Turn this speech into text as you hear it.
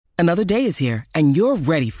Another day is here, and you're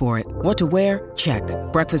ready for it. What to wear? Check.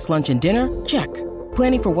 Breakfast, lunch, and dinner? Check.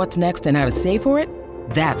 Planning for what's next and how to save for it?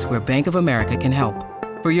 That's where Bank of America can help.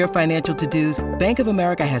 For your financial to-dos, Bank of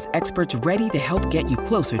America has experts ready to help get you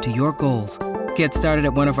closer to your goals. Get started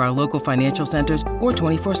at one of our local financial centers or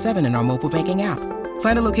 24/7 in our mobile banking app.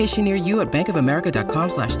 Find a location near you at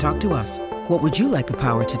bankofamerica.com/talktous. What would you like the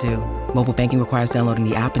power to do? Mobile banking requires downloading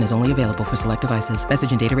the app and is only available for select devices.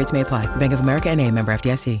 Message and data rates may apply. Bank of America N.A., member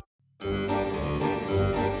FDIC.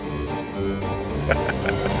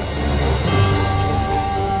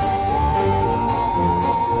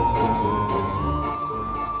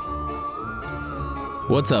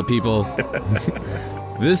 What's up, people?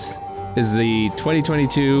 This is the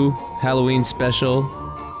 2022 Halloween special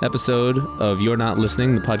episode of You're Not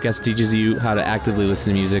Listening, the podcast that teaches you how to actively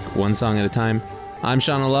listen to music one song at a time. I'm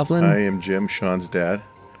Sean O'Loughlin. I am Jim, Sean's dad.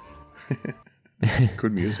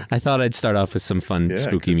 Good music. I thought I'd start off with some fun,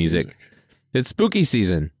 spooky music. It's spooky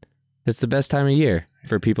season. It's the best time of year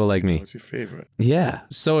for people like me. What's your favorite? Yeah,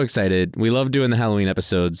 so excited. We love doing the Halloween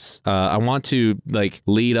episodes. I want to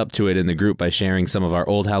lead up to it in the group by sharing some of our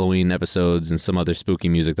old Halloween episodes and some other spooky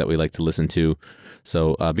music that we like to listen to.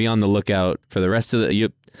 So be on the lookout for the rest of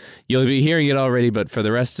the... You'll be hearing it already, but for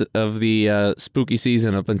the rest of the spooky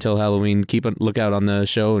season up until Halloween, keep a lookout on the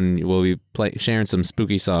show, and we'll be sharing some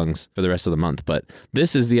spooky songs for the rest of the month. But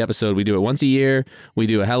this is the episode. We do it once a year. We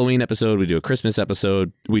do a Halloween episode. We do a Christmas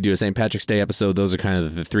episode. We do a St. Patrick's Day episode. Those are kind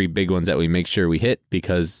of the three big ones that we make sure we hit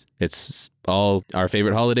because it's all our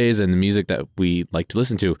favorite holidays and the music that we like to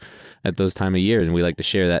listen to at those time of years, and we like to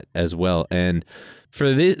share that as well. And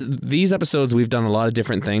for these episodes, we've done a lot of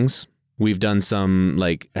different things. We've done some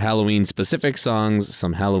Halloween specific songs,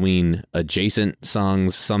 some Halloween adjacent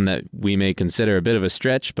songs, some that we may consider a bit of a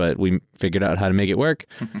stretch, but we figured out how to make it work.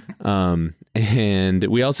 And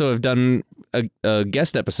we also have done a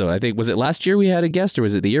guest episode. I think, was it last year we had a guest, or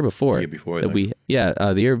was it the year before? The year before.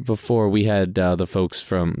 The year before we had the folks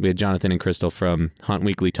we had Jonathan and Crystal from Haunt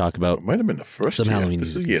Weekly talk about. It might have been the first some year. Halloween.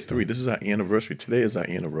 This is year 3. This is our anniversary. Today is our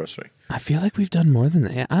anniversary. I feel like we've done more than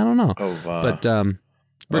that. I don't know.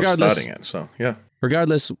 Regardless, starting it, so yeah.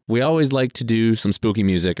 Regardless, we always like to do some spooky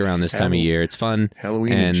music around this time of year. It's fun.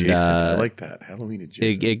 Halloween adjacent. I like that. Halloween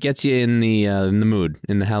adjacent. It gets you in the mood,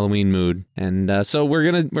 in the Halloween mood, and so we're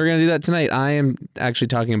gonna do that tonight. I am actually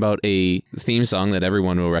talking about a theme song that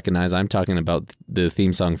everyone will recognize. I'm talking about the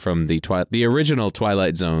theme song from the original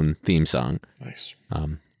Twilight Zone theme song. Nice.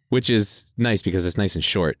 Which is nice because it's nice and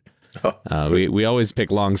short. Oh, we always pick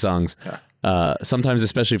long songs. Yeah. Sometimes,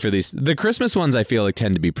 especially for the Christmas ones, I feel like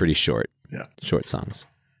tend to be pretty short. Yeah. Short songs.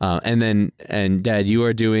 And Dad, you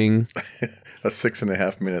are doing a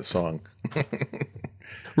 6.5 minute song.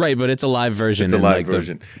 Right, but it's a live version. It's a live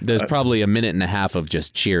version. There's probably a minute and a half of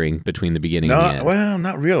just cheering between the beginning and the end. Well,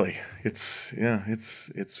 not really. It's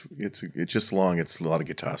just long. It's a lot of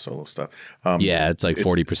guitar solo stuff. It's like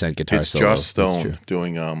 40% guitar it's solo. Joss Stone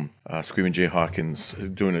doing Screamin' Jay Hawkins,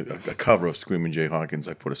 doing a cover of Screamin' Jay Hawkins,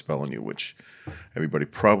 I Put a Spell on You, which everybody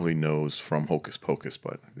probably knows from Hocus Pocus,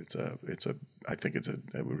 but I think it's a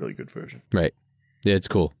really good version. Right. Yeah, it's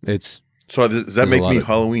cool. So does that make me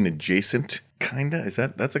Halloween adjacent? Kinda.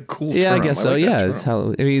 That's a cool term. Yeah, I guess so. Like Yeah, it's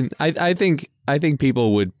I think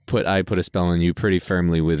people would put I Put a Spell on You pretty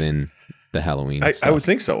firmly within the Halloween stuff. I would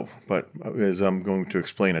think so, but as I'm going to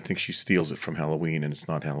explain, I think she steals it from Halloween, and it's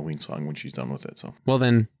not a Halloween song when she's done with it. So well,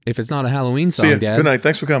 then if it's not a Halloween song, Dad. Good night.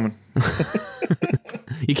 Thanks for coming.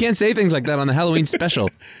 You can't say things like that on the Halloween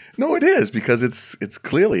special. No, it is because it's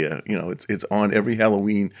clearly it's on every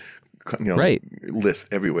Halloween list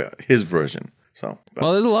everywhere. His version. So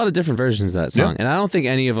well, there's a lot of different versions of that song, and I don't think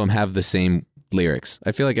any of them have the same lyrics.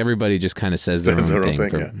 I feel like everybody just kind of says their own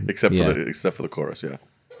thing. Except for the chorus, yeah.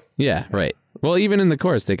 Yeah, right. Well, even in the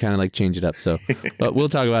chorus, they kind of change it up. So, but we'll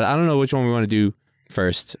talk about it. I don't know which one we want to do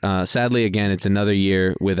first. Sadly, again, it's another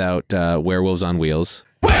year without Werewolves on Wheels.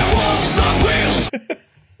 Werewolves on Wheels.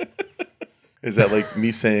 Is that like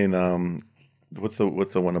me saying? What's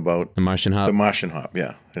the one about? The Martian Hop? The Martian Hop,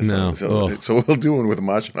 yeah. No. So we'll do one with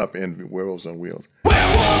Martian Hop and Werewolves on Wheels.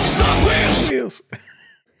 Werewolves on Wheels!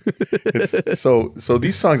 So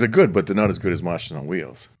these songs are good, but they're not as good as Martians on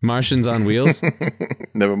Wheels. Martians on Wheels?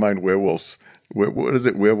 Never mind werewolves. What is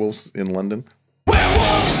it, Werewolves in London?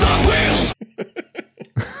 Werewolves on Wheels!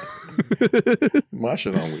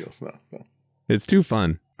 Martian on Wheels, no. It's too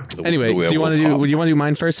fun. Anyway, do you want to do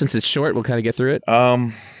mine first since it's short? We'll kind of get through it.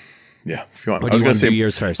 Yeah, if you want. Or do you want to do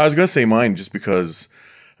yours first? I was going to say mine just because,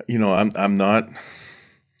 I'm not.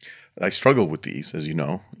 I struggle with these, as you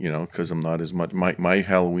know, because I'm not as much. My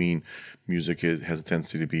Halloween music has a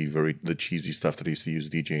tendency to be the cheesy stuff that I used to use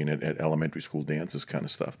DJing at elementary school dances, kind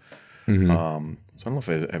of stuff. So I don't know if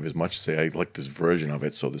I have as much to say. I like this version of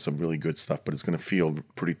it, so there's some really good stuff, but it's going to feel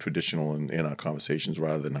pretty traditional in our conversations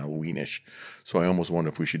rather than Halloweenish. So I almost wonder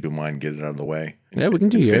if we should do mine, get it out of the way. Yeah, we can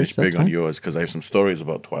do yours. Finish big on yours, because I have some stories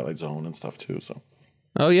about Twilight Zone and stuff too. So.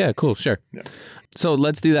 Oh, yeah, cool, sure. Yeah. So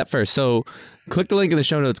let's do that first. So click the link in the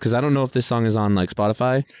show notes, because I don't know if this song is on like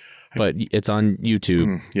Spotify, but it's on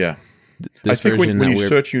YouTube. Yeah. This I think when you we're...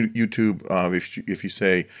 search YouTube, if you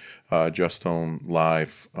say Just Stone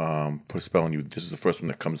Live, put a spell on you, this is the first one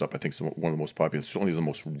that comes up. I think it's one of the most popular. It's only the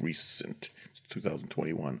most recent. It's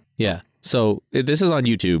 2021. Yeah. So this is on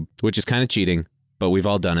YouTube, which is kind of cheating, but we've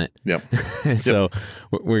all done it. Yep. So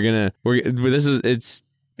this is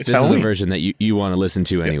Halloween. the version that you want to listen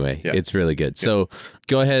to anyway. Yeah. It's really good. So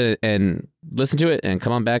go ahead and listen to it and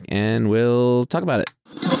come on back and we'll talk about it.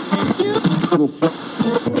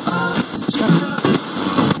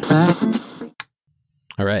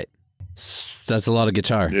 All right. That's a lot of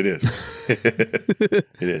guitar. It is. It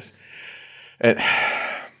is. And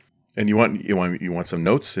you want some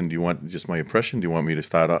notes, and do you want just my impression? Do you want me to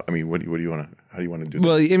start off? I mean, what do you want to? How do you want to do this?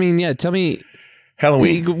 Well, I mean, yeah. Tell me.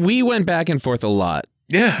 Halloween. We went back and forth a lot.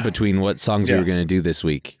 Yeah. Between what songs we were going to do this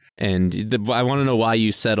week, and I want to know why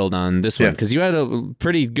you settled on this one, because you had a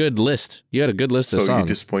pretty good list. You had a good list of songs. So you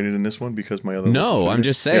disappointed in this one because my other? No, I'm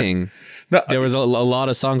just saying. No, there was a lot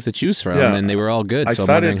of songs to choose from, and they were all good. So I'm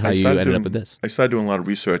wondering how you ended up with this. I started doing a lot of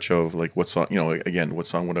research of like what song, what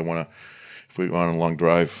song would I want to, if we go on a long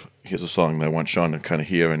drive, here's a song that I want Sean to kind of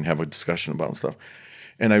hear and have a discussion about and stuff.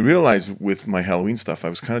 And I realized with my Halloween stuff, I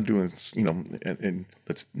was kind of doing, and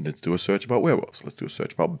let's do a search about werewolves. Let's do a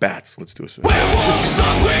search about bats. Let's do a search. Werewolves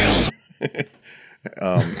on wheels.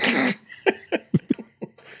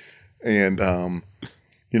 And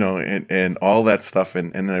all that stuff,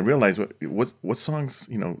 and then I realized what songs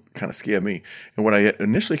kind of scare me. And what I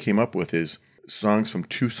initially came up with is songs from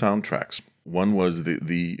two soundtracks. One was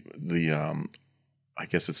the I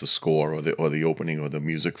guess it's the score or the opening or the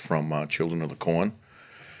music from Children of the Corn.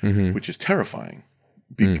 Mm-hmm. Which is terrifying,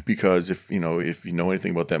 because if you know anything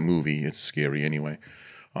about that movie, it's scary anyway.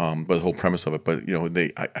 But the whole premise of it,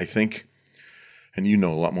 I think, and you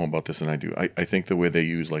know a lot more about this than I do. I think the way they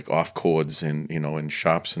use like off chords and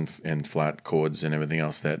sharps and flat chords and everything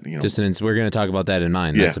else that dissonance. We're going to talk about that in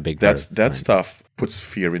mine. That's a big. That stuff puts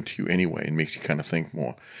fear into you anyway and makes you kind of think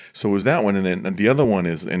more. So it was that one, and then the other one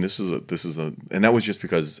is, and this is and that was just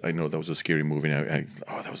because I know that was a scary movie. And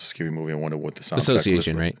that was a scary movie. I wonder what the soundtrack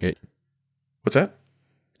association, was. Right? What's that?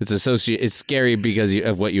 It's scary because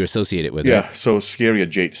of what you associate it with. Yeah, right? So scary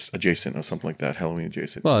adjacent or something like that. Halloween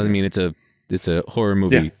adjacent. Well, I mean, it's a horror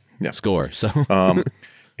movie score. So,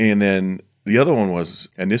 and then the other one was,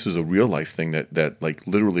 and this is a real life thing that like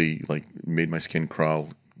literally like made my skin crawl,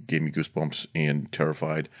 gave me goosebumps and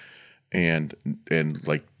terrified, and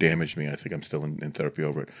like damaged me. I think I'm still in therapy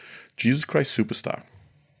over it. Jesus Christ Superstar.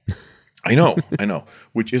 I know.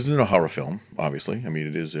 Which isn't a horror film, obviously. I mean,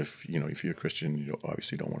 it is if you're a Christian, you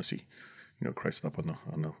obviously don't want to see, Christ up on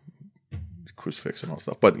the crucifix and all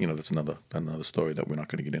stuff. But that's another story that we're not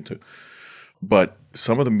going to get into. But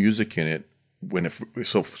some of the music in it,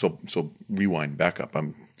 so rewind back up.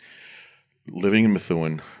 I'm living in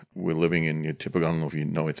Methuen. We're living in your typical. I don't know if you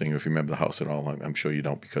know anything or if you remember the house at all. I'm sure you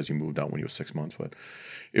don't because you moved out when you were 6 months. But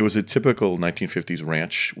it was a typical 1950s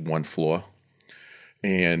ranch, one floor,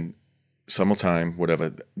 and summertime,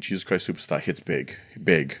 whatever. Jesus Christ Superstar hits big.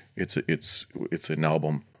 It's an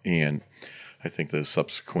album, and I think the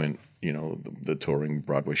subsequent, the touring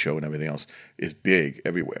Broadway show and everything else is big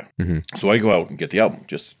everywhere. Mm-hmm. So I go out and get the album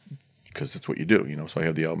just because that's what you do, So I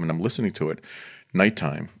have the album and I'm listening to it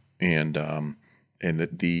nighttime, and I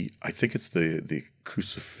think it's the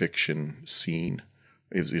crucifixion scene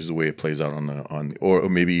is the way it plays out on the or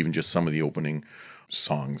maybe even just some of the opening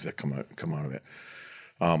songs that come out of it.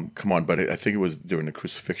 But I think it was during the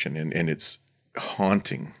crucifixion, and it's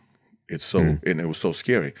haunting. It's so, and it was so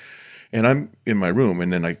scary. And I'm in my room,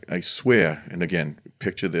 and then I swear, and again,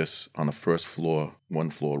 picture this on a first floor, one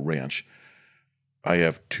floor ranch. I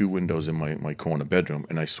have two windows in my corner bedroom,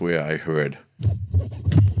 and I swear I heard,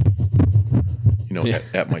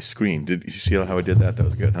 at my screen. Did you see how I did that? That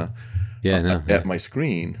was good, huh? Yeah, At my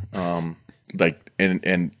screen, and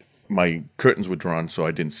my curtains were drawn, so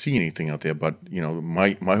I didn't see anything out there. But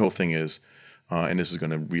my whole thing is, and this is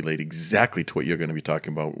going to relate exactly to what you're going to be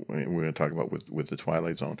talking about. We're going to talk about with the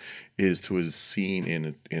Twilight Zone, is to a scene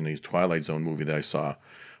in a Twilight Zone movie that I saw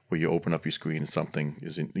where you open up your screen and something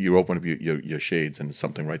is in. You open up your shades and there's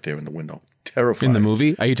something right there in the window. Terrifying. In the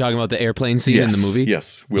movie? Are you talking about the airplane scene in the movie?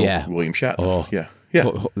 Yes. William Shatner. Oh. Yeah. Yeah.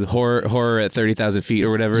 Horror at 30,000 feet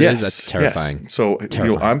or whatever it is? That's terrifying. Yes. So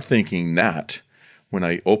I'm thinking that when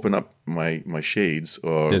I open up my shades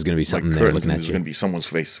or there's going to be something there looking at you. There's going to be someone's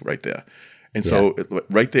face right there. And so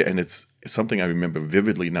right there, and it's something I remember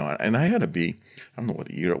vividly now. And I had to be, I don't know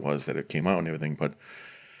what year it was that it came out and everything, but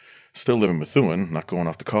still living in Methuen, not going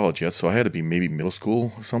off to college yet. So I had to be maybe middle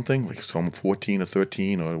school or something, like so I'm 14 or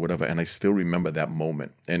 13 or whatever. And I still remember that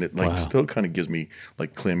moment. And it still kind of gives me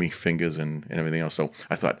like clammy fingers and everything else. So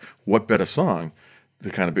I thought, what better song to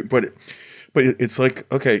kind of be, but it's like,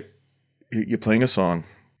 okay, you're playing a song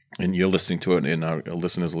and you're listening to it and our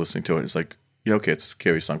listeners are listening to it. It's like, yeah, okay, it's a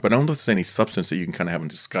scary song, but I don't know if there's any substance that you can kind of have a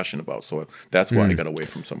discussion about. So that's why I got away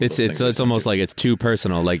from some of those things. It's almost like it's too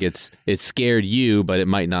personal. Like it scared you, but it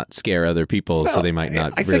might not scare other people, so they might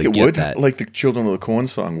not really get that. Like the Children of the Corn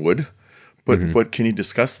song would. But can you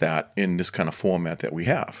discuss that in this kind of format that we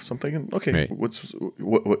have? So I'm thinking, okay, what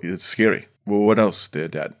it's scary. Well, what else,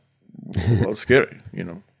 Dad? Well, it's scary,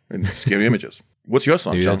 and scary images. What's your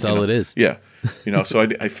song? Maybe Sean? that's all it is. Yeah. So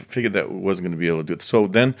I figured that wasn't going to be able to do it. So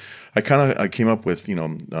then I came up with,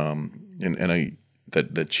 the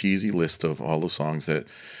cheesy list of all the songs that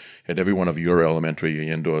at every one of your elementary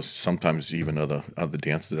indoors, sometimes even other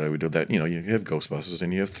dances that I would do that, you have Ghostbusters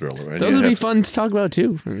and you have Thriller. And those would be fun to talk about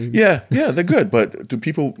too. Yeah, they're good. But do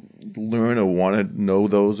people learn or want to know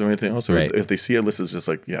those or anything else? Or if they see a list, it's just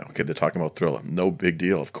like, yeah, okay, they're talking about Thriller. No big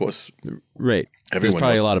deal, of course. Right. There's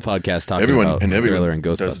probably a lot of podcasts talking about Thriller and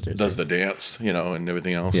Ghostbusters. Does the dance, and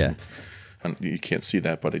everything else. Yeah. And you can't see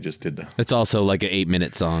that, but I just did that. It's also like an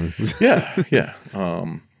 8-minute song. Yeah.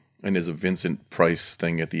 And there's a Vincent Price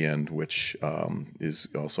thing at the end, which is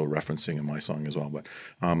also referencing in my song as well. But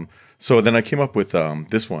so then I came up with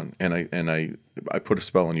this one, and I put a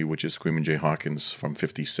spell on you, which is Screaming Jay Hawkins from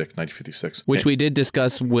 1956. Which we did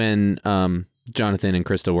discuss when Jonathan and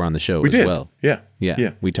Crystal were on the show well. Yeah.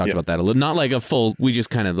 We talked about that a little. Not like a full, we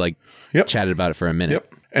just kind of like chatted about it for a minute.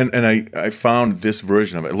 Yep. And I found this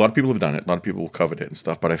version of it. A lot of people have done it. A lot of people covered it and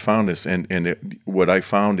stuff. But I found this, what I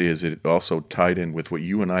found is it also tied in with what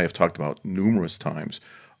you and I have talked about numerous times.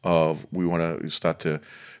 Of we want to start to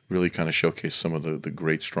really kind of showcase some of the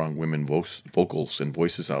great, strong women vocals and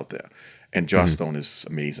voices out there. And Joss Stone is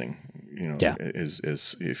amazing.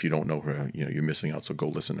 Is if you don't know her, you're missing out. So go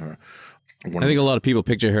listen to her. I think a lot of people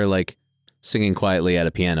picture her like singing quietly at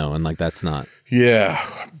a piano, and like that's not. Yeah,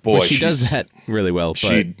 boy, but she does that really well. But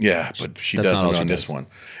she doesn't on this one.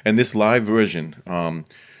 And this live version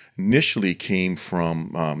initially came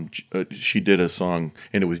from she did a song,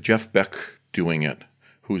 and it was Jeff Beck doing it,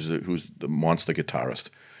 who's the monster guitarist,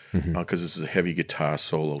 because this is a heavy guitar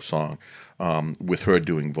solo song with her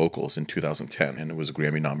doing vocals in 2010, and it was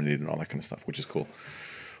Grammy nominated and all that kind of stuff, which is cool.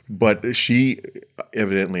 But she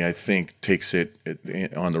evidently, I think, takes it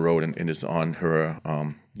on the road and is on her,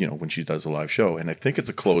 when she does a live show. And I think it's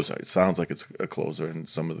a closer. It sounds like it's a closer in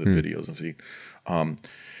some of the videos I've seen.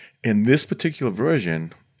 In this particular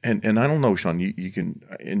version, and I don't know, Sean, you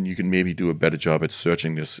can maybe do a better job at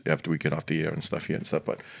searching this after we get off the air and stuff here and stuff.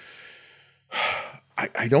 But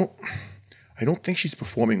I don't think she's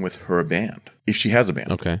performing with her band. If she has a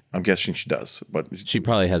band. Okay. I'm guessing she does. But she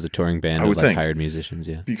probably has a touring band of like hired musicians,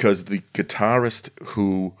 yeah. Because the guitarist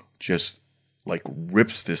who just like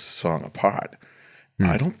rips this song apart,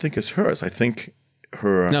 I don't think it's hers. I think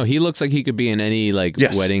her... No, he looks like he could be in any like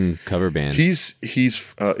wedding cover band. He's I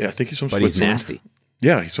think he's from Switzerland. But he's nasty.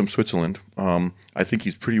 Yeah, he's from Switzerland. I think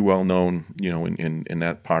he's pretty well known, in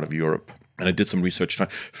that part of Europe. And I did some research.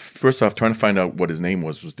 First off, trying to find out what his name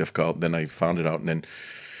was difficult. Then I found it out, and then,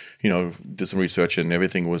 did some research, and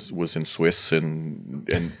everything was in Swiss, and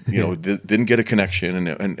didn't get a connection.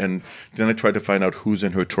 And then I tried to find out who's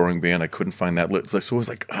in her touring band. I couldn't find that list. So I was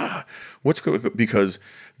like, what's good? Because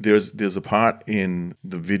there's a part in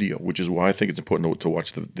the video, which is why I think it's important to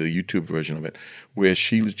watch the YouTube version of it, where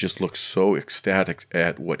she just looks so ecstatic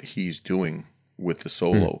at what he's doing with the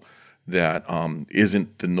solo. That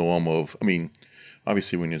isn't the norm of,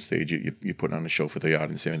 obviously when you're on stage, you put on a show for the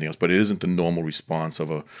audience and everything else, but it isn't the normal response of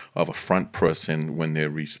a front person when they're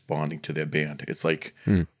responding to their band. It's like,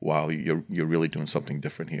 wow, you're really doing something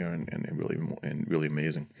different here and really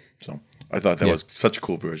amazing. So I thought that was such a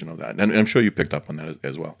cool version of that. And I'm sure you picked up on that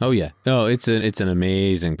as well. Oh yeah. Oh, it's an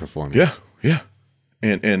amazing performance. Yeah.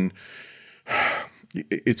 And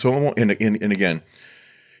it's almost, and again,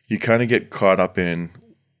 you kind of get caught up in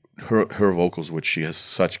her vocals, which she has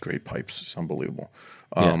such great pipes. It's unbelievable.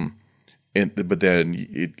 but then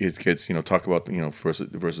it gets, talk about,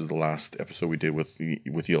 versus the last episode we did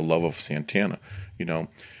with your love of Santana,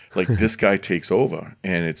 like this guy takes over,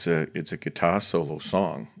 and it's a guitar solo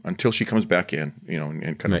song until she comes back in,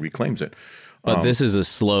 and kind of reclaims it. But this is a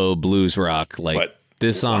slow blues rock, like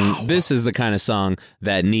this song. Wow. This is the kind of song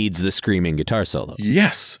that needs the screaming guitar solo.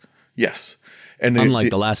 Yes. And unlike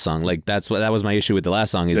the last song, like that was my issue with the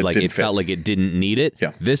last song, is like it felt like it didn't need it.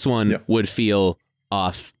 Yeah. This one would feel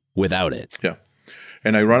off without it. Yeah.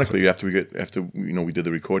 And ironically, after we did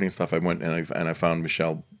the recording stuff, I went and I found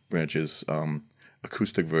Michelle Branch's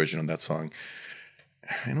acoustic version of that song,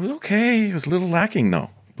 and it was okay. It was a little lacking,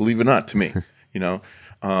 though, believe it or not, to me.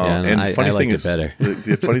 And the funny thing is, better.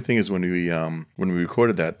 the funny thing is when we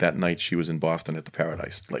recorded that night, she was in Boston at the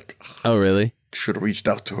Paradise. Like, oh really? Should have reached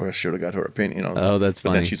out to her. Should have got her opinion. Oh, that's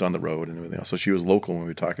funny. But then she's on the road and everything else, so she was local when we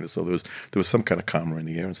were talking. So there was some kind of karma in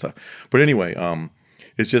the air and stuff. But anyway,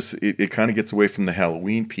 it's just it kind of gets away from the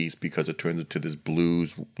Halloween piece because it turns into this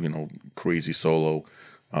blues, crazy solo,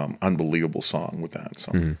 unbelievable song with that.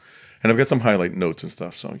 So. Mm-hmm. And I've got some highlight notes and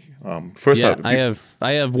stuff. So first,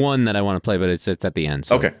 I have one that I want to play, but it's at the end.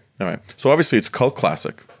 So. Okay, all right. So obviously it's a cult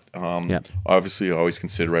classic. Obviously, I always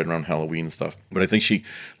consider right around Halloween and stuff. But I think she,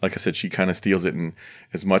 like I said, she kind of steals it. And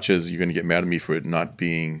as much as you're going to get mad at me for it not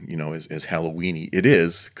being, as Halloween-y, it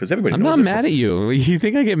is, because everybody knows. I'm not mad at you. You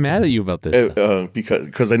think I get mad at you about this?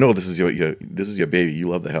 Because I know this is your baby. You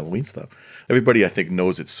love the Halloween stuff. Everybody, I think,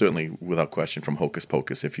 knows it, certainly without question, from Hocus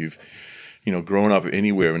Pocus. If you've grown up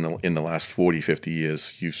anywhere in the last 40, 50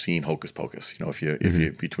 years, you've seen Hocus Pocus. If you're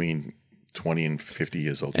between 20 and 50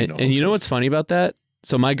 years old, and you know what's funny about that?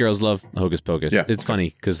 So my girls love Hocus Pocus. Yeah, it's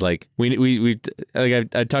funny because like we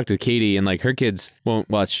like I talked to Katie, and like her kids won't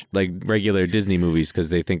watch like regular Disney movies because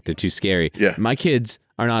they think they're too scary. Yeah, my kids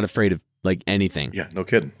are not afraid of like anything. Yeah, no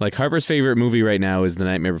kidding. Like Harper's favorite movie right now is The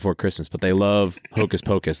Nightmare Before Christmas, but they love Hocus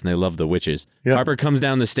Pocus and they love the witches. Yeah. Harper comes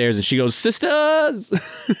down the stairs and she goes, "Sisters!"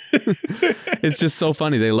 It's just so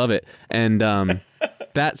funny. They love it. And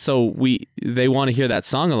they want to hear that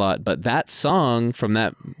song a lot, but that song from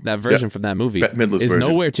that version from that movie is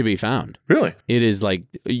nowhere to be found. Really? It is like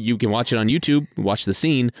you can watch it on YouTube, watch the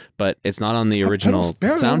scene, but it's not on the original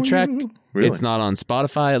soundtrack. Really? It's not on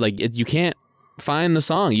Spotify. Like you can't find the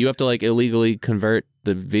song. You have to like illegally convert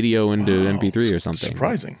the video into MP3 or something.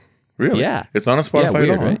 Surprising. Really? Yeah. It's not on Spotify weird,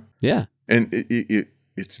 at all, right? Yeah. And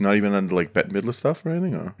it's not even on like Bette Midler stuff or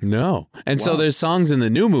anything? Or? No. And so there's songs in the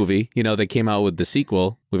new movie, they came out with the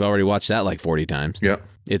sequel. We've already watched that like 40 times. Yeah.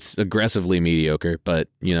 It's aggressively mediocre, but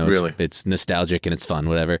really? it's nostalgic and it's fun,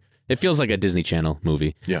 whatever. It feels like a Disney Channel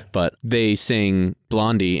movie. Yeah. But they sing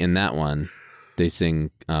Blondie in that one. They sing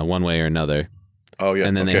One Way or Another. Oh yeah.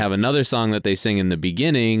 And then they have another song that they sing in the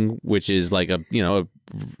beginning, which is like a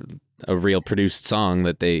real produced song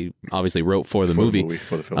that they obviously wrote for the movie.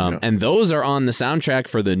 For the film, And those are on the soundtrack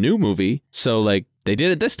for the new movie. So like they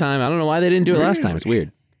did it this time. I don't know why they didn't do it last time. It's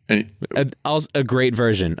weird. And a great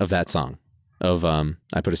version of that song of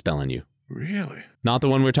I Put a Spell on You. Really? Not the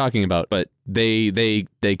one we're talking about, but they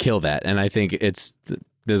kill that. And I think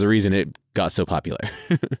there's a reason it got so popular.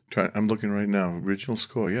 I'm looking right now. Original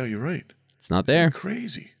score. Yeah, you're right. It's not there. That's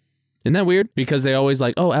crazy. Isn't that weird? Because they always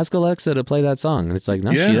like, ask Alexa to play that song. And it's like, no,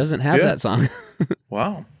 she doesn't have that song.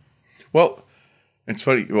 Wow. Well, it's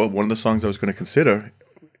funny. Well, one of the songs I was going to consider,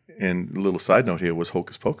 and a little side note here, was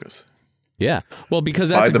Hocus Pocus. Yeah. Well, because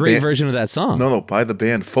that's a great version of that song. No, by the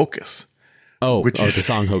band Focus. It's the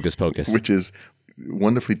song Hocus Pocus. Which is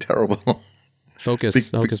wonderfully terrible. Hocus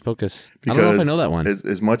Pocus. I don't know if I know that one.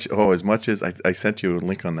 As much as I sent you a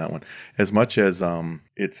link on that one. As much as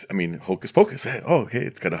Hocus Pocus. Okay,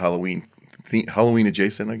 it's got a Halloween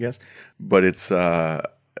adjacent, I guess, but it's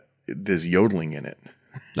there's yodeling in it.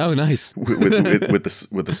 Oh, nice. with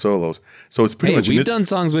the solos. So it's pretty much. We've done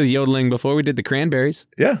songs with yodeling before. We did the Cranberries.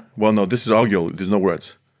 Yeah. Well, no, this is all yodeling. There's no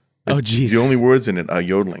words. Oh, geez. The only words in it are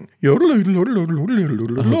yodeling. Yodeling.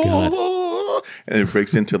 Oh, God. And it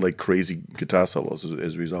breaks into like crazy guitar solos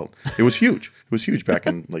as a result. It was huge. It was huge back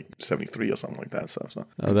in like 73 or something like that. So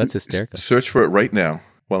that's hysterical. Search for it right now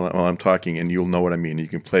while I'm talking, and you'll know what I mean. You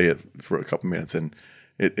can play it for a couple minutes, and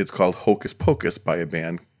it's called Hocus Pocus by a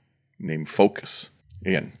band named Focus.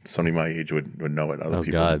 Again, somebody my age would know it. Other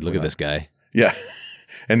people. Oh God, look at this guy. Yeah,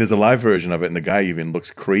 and there's a live version of it, and the guy even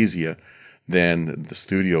looks crazier than the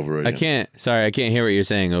studio version. I can't hear what you're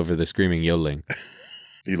saying over the screaming yodeling.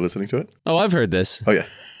 Are you listening to it? Oh, I've heard this. Oh, yeah.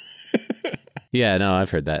 Yeah, no,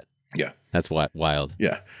 I've heard that. Yeah. That's wild.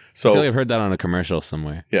 Yeah. So I feel like I've heard that on a commercial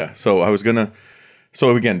somewhere. Yeah. So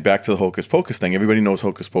again, back to the Hocus Pocus thing. Everybody knows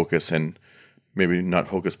Hocus Pocus, and maybe not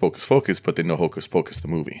Hocus Pocus Focus, but they know Hocus Pocus the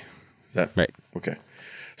movie. Is that right? Okay.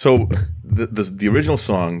 So the original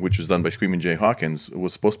song, which was done by Screaming Jay Hawkins,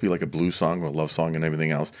 was supposed to be like a blues song or a love song and everything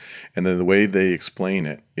else. And then the way they explain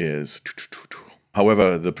it is,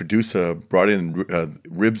 however, the producer brought in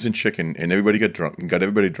ribs and chicken, and everybody got drunk and got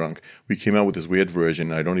everybody drunk. We came out with this weird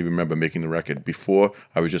version. I don't even remember making the record. Before,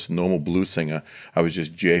 I was just a normal blues singer. I was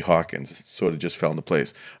just Jay Hawkins. It sort of just fell into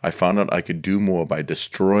place. I found out I could do more by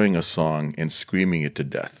destroying a song and screaming it to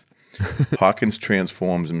death. Hawkins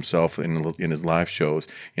transforms himself in his live shows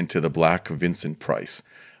into the Black Vincent Price.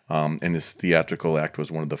 And his theatrical act was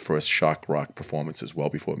one of the first shock rock performances, well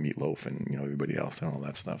before Meatloaf and everybody else and all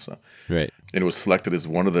that stuff. So, right. And it was selected as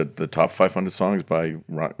one of the top 500 songs by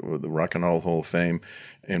the Rock and Roll Hall of Fame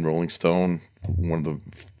and Rolling Stone, one of the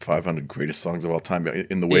 500 greatest songs of all time.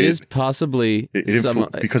 In the way it is possibly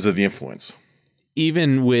because of the influence.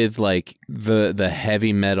 Even with like the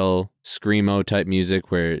heavy metal screamo type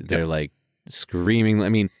music where they're like screaming. I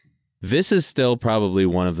mean, this is still probably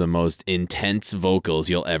one of the most intense vocals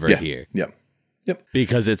you'll ever hear. Yep.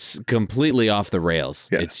 Because it's completely off the rails.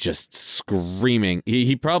 Yeah. It's just screaming.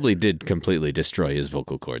 He probably did completely destroy his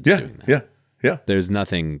vocal cords doing that. Yeah. There's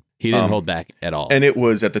nothing, he didn't hold back at all. And it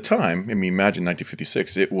was at the time, I mean, imagine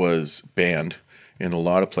 1956, it was banned in a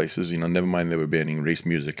lot of places, never mind they were banning race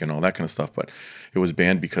music and all that kind of stuff, but it was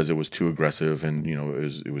banned because it was too aggressive and,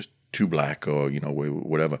 it was too black or,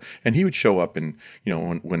 whatever. And he would show up and,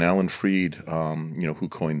 when Alan Freed, who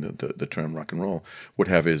coined the term rock and roll, would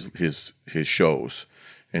have his shows.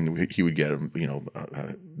 And he would get,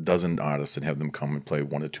 a dozen artists and have them come and play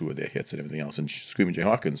one or two of their hits and everything else. And Screaming Jay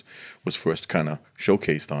Hawkins was first kind of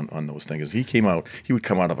showcased on those things. He would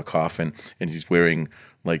come out of a coffin and he's wearing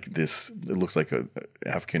like this, it looks like a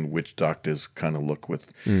African witch doctor's kind of look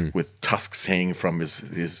with tusks hanging from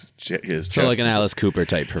his chest. So like an Alice Cooper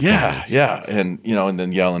type performance. Yeah. And, and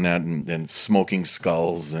then yelling at and smoking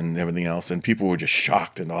skulls and everything else. And people were just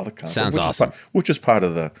shocked and all the kind of stuff. Sounds awesome. Which is part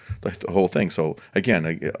of the whole thing. So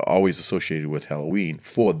again, always associated with Halloween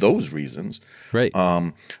for those reasons. Right.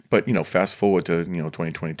 But, fast forward to,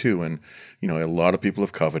 2022 and, a lot of people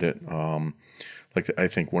have covered it. Like I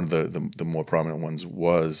think one of the more prominent ones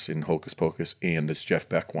was in Hocus Pocus, and this Jeff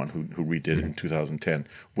Beck one who redid it in 2010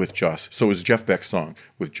 with Joss. So it was Jeff Beck's song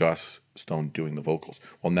with Joss Stone doing the vocals.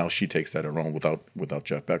 Well, now she takes that around without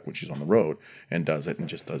Jeff Beck when she's on the road and does it and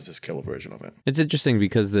just does this killer version of it. It's interesting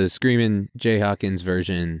because the Screamin' Jay Hawkins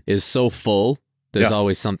version is so full. There's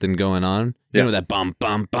always something going on. You know that bum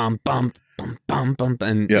bum bum bum bum bum bum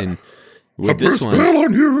and with this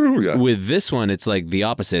one, it's like the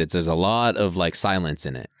opposite. There's a lot of like silence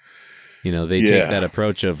in it. They take that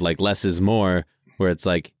approach of like less is more, where it's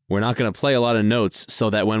like we're not going to play a lot of notes so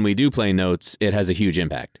that when we do play notes, it has a huge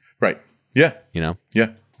impact. Right. Yeah.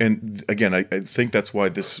 Yeah. And again, I think that's why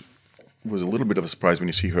this was a little bit of a surprise when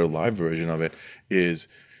you see her live version of it. Is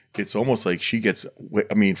it's almost like she gets.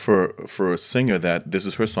 I mean, for a singer that this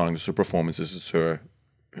is her song, this is her performance, this is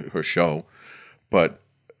her show, but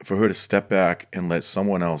for her to step back and let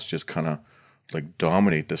someone else just kind of like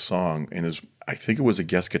dominate the song, and I think it was a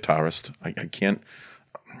guest guitarist. I can't.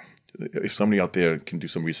 If somebody out there can do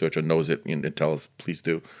some research or knows it and tell us, please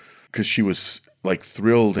do, because she was like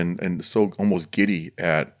thrilled and so almost giddy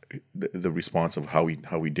at the response of how he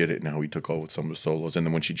did it and how he took over some of the solos. And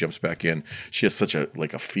then when she jumps back in, she has such a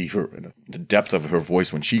fever, and the depth of her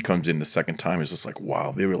voice when she comes in the second time is just like,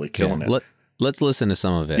 wow, they're really killing it. Let's listen to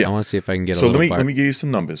some of it. Yeah. I want to see if I can get a little part. So let me give you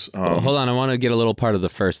some numbers. Hold on. I want to get a little part of the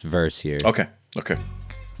first verse here. Okay.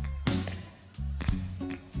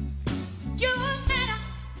 You better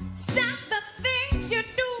stop the things you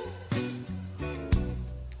do.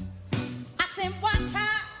 I said, watch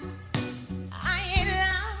out. I ain't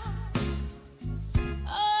loud.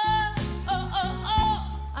 Oh,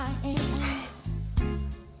 I ain't loud.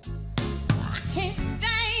 I can't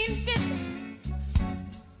stand it.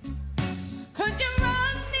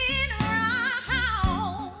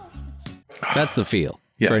 That's the feel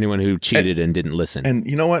for anyone who cheated and didn't listen. And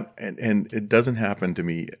you know what? And it doesn't happen to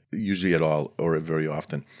me usually at all or very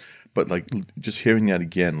often. But like just hearing that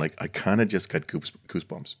again, like I kind of just got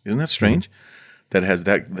goosebumps. Isn't that strange? Mm-hmm. That has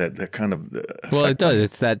that kind of well, it does.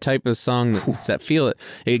 It's that type of song that's that feel.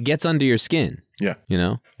 It gets under your skin. Yeah.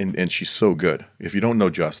 And she's so good. If you don't know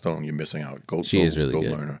Joss Stone, you're missing out. She is really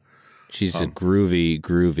good. Learn her. She's a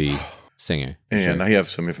groovy singer. And I have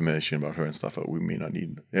some information about her and stuff that we may not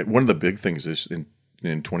need. One of the big things is in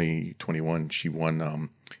 2021, she won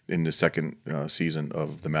in the second season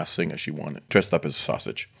of The Masked Singer. She won it, dressed up as a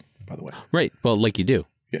sausage, by the way. Right. Well, like you do.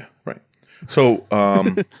 Yeah. Right. So,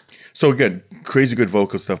 so again, crazy good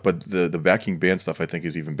vocal stuff, but the backing band stuff I think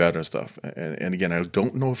is even better stuff. And again, I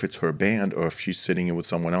don't know if it's her band or if she's sitting in with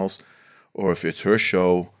someone else, or if it's her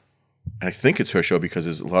show. And I think it's her show because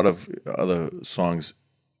there's a lot of other songs.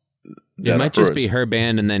 It might just be her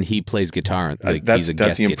band, and then he plays guitar. Like that's the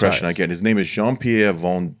impression guitarist. I get. His name is Jean-Pierre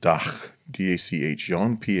Von Dach, D-A-C-H,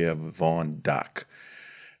 Jean-Pierre Von Dach.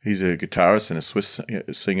 He's a guitarist and a Swiss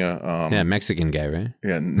singer. Mexican guy, right?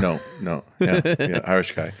 Yeah, no, yeah,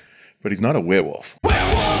 Irish guy, but he's not a werewolf.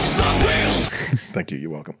 Werewolves on wheels. Thank you.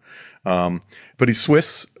 You're welcome. But he's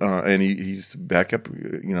Swiss, and he's backup. He's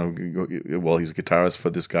a guitarist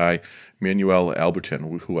for this guy Manuel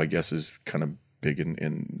Albertin, who I guess is kind of big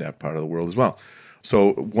in that part of the world as well.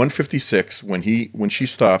 So 156, when she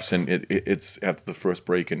stops, and it's after the first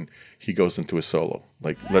break, and he goes into a solo.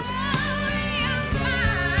 Like let's.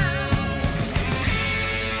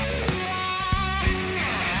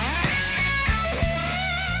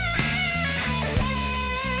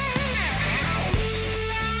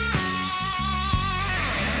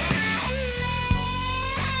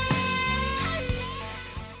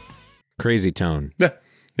 Crazy tone.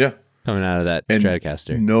 Yeah. Coming out of that And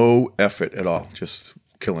Stratocaster. no effort at all, just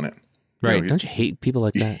killing it. Right. Don't you hate people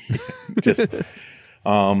like that? Just,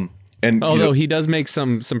 and although he does make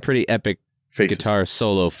some pretty epic faces. Guitar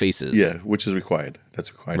solo faces. Yeah, which is required.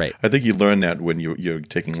 That's required. Right. I think you learn that when you're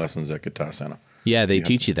taking lessons at Guitar Center. Yeah, they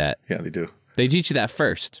teach you that. Yeah, they do. They teach you that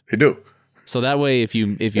first. They do. So that way, if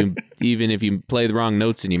you even if you play the wrong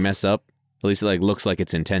notes and you mess up, at least it like looks like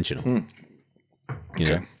it's intentional. You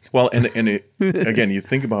know? Well, and again, you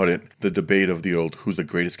think about it, the debate of the old who's the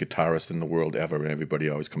greatest guitarist in the world ever, and everybody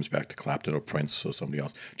always comes back to Clapton or Prince or somebody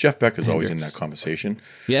else. Jeff Beck is always in that conversation.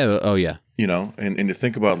 Yeah. Oh, yeah. You know, and you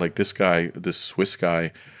think about like this guy, this Swiss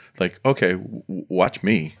guy, like, okay, watch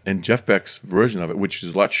me. And Jeff Beck's version of it, which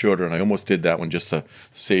is a lot shorter, and I almost did that one just to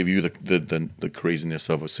save you the craziness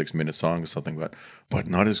of a 6-minute song or something, but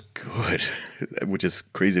not as good, which is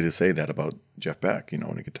crazy to say that about Jeff Beck, in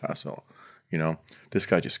a guitar solo. This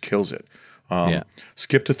guy just kills it.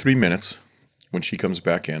 Skip to 3 minutes when she comes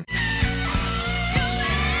back in.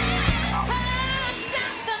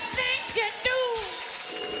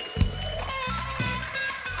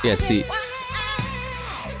 Yeah, see,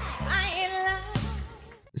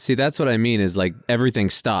 that's what I mean is like everything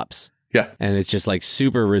stops. Yeah. And it's just like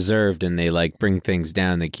super reserved, and they like bring things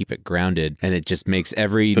down, they keep it grounded, and it just makes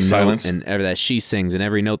every note silence. and that she sings and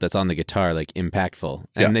every note that's on the guitar like impactful.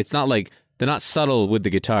 And it's not like they're not subtle with the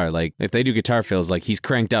guitar. Like if they do guitar fills, like he's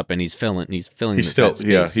cranked up and he's filling He's that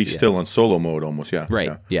space. He's still on solo mode almost. Yeah.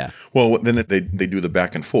 Right. Yeah. Well, then they do the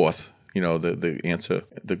back and forth. The answer,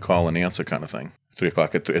 the call and answer kind of thing. 3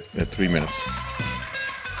 o'clock at 3 minutes.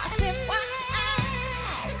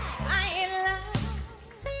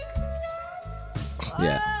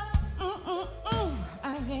 Yeah.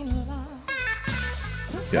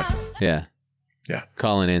 Yeah. Yeah.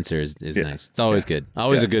 Call and answer is nice. It's always good.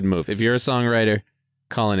 Always a good move. If you're a songwriter,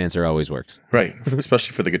 call and answer always works. Right.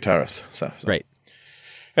 Especially for the guitarist. So. Right.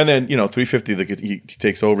 And then, 350, he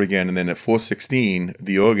takes over again. And then at 416,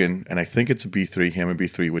 the organ, and I think it's a B3, Hammond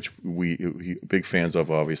B3, which we big fans of,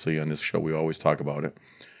 obviously, on this show. We always talk about it.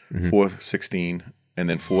 416, and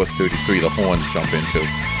then 433, the horns jump into.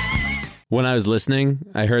 When I was listening,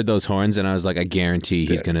 I heard those horns, and I was like, I guarantee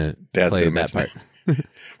he's going to play that part.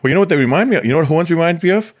 Well, you know what they remind me of? You know what horns remind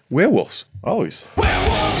me of? Werewolves. Always.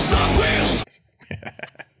 Werewolves on wheels.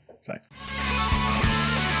 Sorry.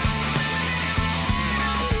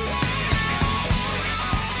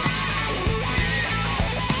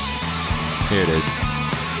 Here it is.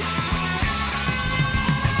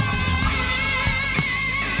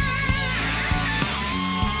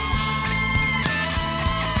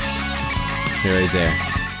 Here, right there.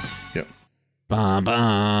 Yep. Bum,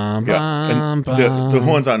 bum, Yeah. And bum, the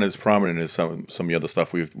horns aren't as prominent as some of the other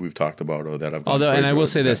stuff we've talked about or that I've gone Although, and crazy I will with.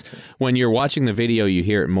 say this, when you're watching the video, you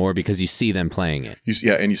hear it more because you see them playing it.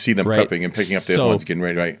 And you see them Right. prepping and picking up their So, horns, getting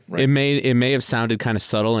ready. Right. It may have sounded kind of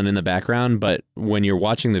subtle and in the background, but when you're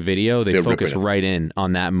watching the video, they They're focus ripping it. right in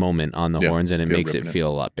on that moment on the horns, and it they're makes it ripping it.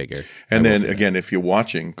 feel a lot bigger. And I will then say that. again, if you're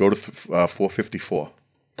watching, go to 454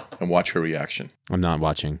 and watch her reaction. I'm not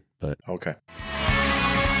watching, but Okay.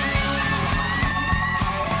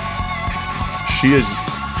 She is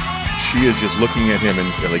just looking at him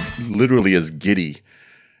and like literally as giddy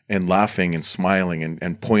and laughing and smiling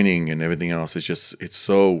and pointing and everything else. It's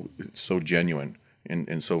so genuine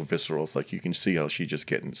and so visceral. It's like you can see how she's just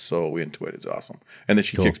getting so into it. It's awesome. And then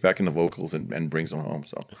she kicks back in the vocals and brings them home.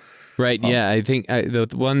 So right, yeah. I think the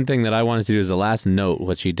one thing that I wanted to do is the last note,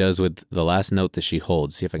 what she does with the last note that she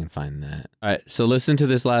holds. See if I can find that. All right, so listen to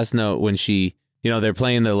this last note when she, they're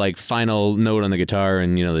playing the like final note on the guitar,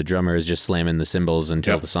 and the drummer is just slamming the cymbals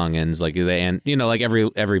until the song ends. Like like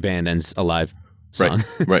every band ends alive. song.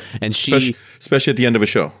 Right. And she, especially at the end of a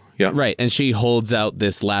show. Yeah. right. And she holds out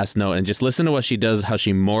this last note, and just listen to what she does, how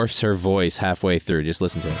she morphs her voice halfway through. Just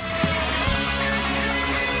listen to it.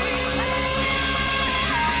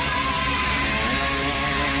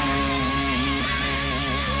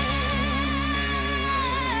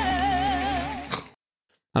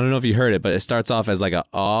 I don't know if you heard it, but it starts off as like a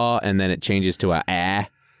ah, and then it changes to a ah.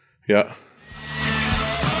 Yeah.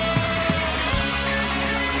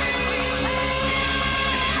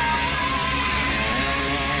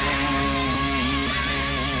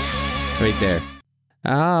 Right there.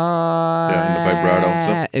 Ah. Yeah, and the vibrato and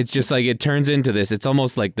stuff. It's just like it turns into this. It's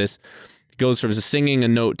almost like this. It goes from singing a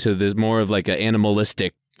note to this more of like an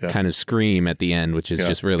animalistic kind of scream at the end, which is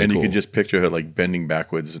just really and cool. you can just picture her like bending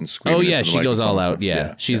backwards and screaming. Oh yeah, into the she goes all microphone out. and stuff.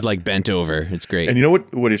 Yeah, she's like bent over. It's great. And you know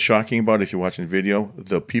what is shocking about it, if you're watching the video?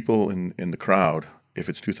 The people in the crowd, if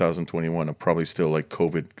it's 2021, are probably still like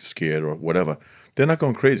COVID scared or whatever. They're not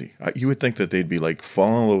going crazy. You would think that they'd be like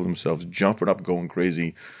falling all over themselves, jumping up, going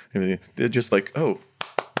crazy. They're just like, oh,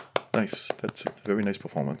 nice. That's a very nice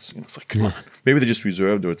performance. It's like, come on. Maybe they just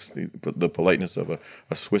reserved, or it's the politeness of a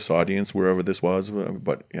Swiss audience, wherever this was.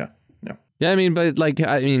 But yeah. Yeah, great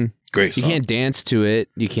song. You can't dance to it.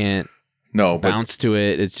 You can't bounce to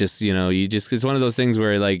it. It's just, it's one of those things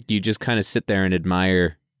where like you just kind of sit there and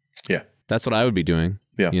admire. Yeah. That's what I would be doing.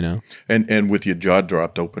 Yeah. And with your jaw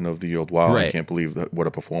dropped open of the old, wow, right. I can't believe what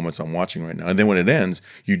a performance I'm watching right now. And then when it ends,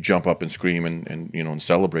 you jump up and scream and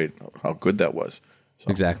celebrate how good that was.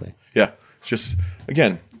 So, exactly. Yeah. It's just,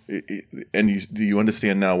 again, do you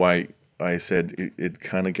understand now why I said it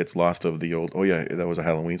kind of gets lost of the old, oh yeah, that was a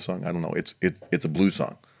Halloween song? I don't know. It's a blues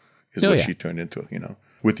song is what she turned into,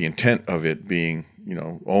 with the intent of it being,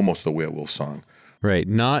 almost a werewolf song. Right.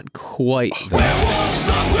 Not quite. Werewolves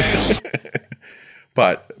on wheels.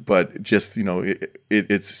 But just,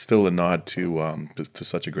 it's still a nod to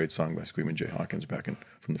such a great song by Screaming Jay Hawkins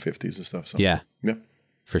from the 50s and stuff. So yeah. Yeah.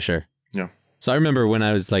 For sure. Yeah. So I remember when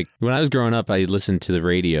I was growing up, I listened to the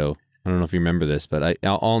radio. I don't know if you remember this, but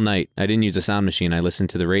all night, I didn't use a sound machine. I listened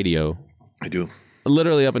to the radio. I do.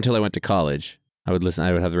 Literally up until I went to college, I would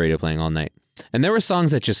have the radio playing all night. And there were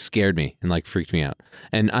songs that just scared me and like freaked me out.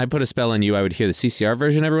 And I Put a Spell on You, I would hear the CCR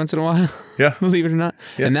version every once in a while. Yeah. Believe it or not.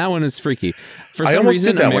 Yeah. And that one is freaky. For I some almost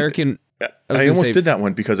reason, did that American... I almost did that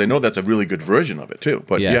one because I know that's a really good version of it too.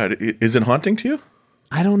 But yeah, is it haunting to you?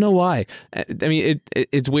 I don't know why. I mean,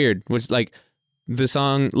 it's weird. Which like the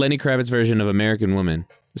song Lenny Kravitz version of American Woman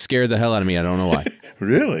scared the hell out of me. I don't know why.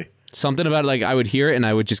 Really? Something about it, like I would hear it and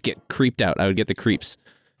I would just get creeped out. I would get the creeps,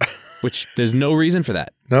 which there's no reason for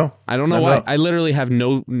that. No, I don't know why. I literally have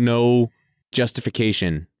no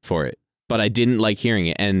justification for it, but I didn't like hearing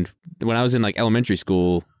it. And when I was in like elementary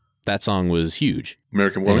school, that song was huge.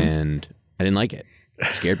 American Woman, and I didn't like it.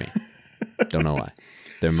 It scared me. Don't know why.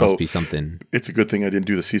 There must be something. It's a good thing I didn't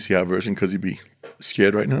do the CCR version because you'd be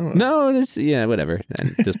scared right now. No, whatever.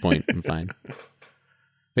 At this point, I'm fine.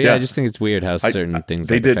 But yeah, I just think it's weird how certain things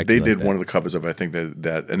they did. They like did that. One of the covers of I think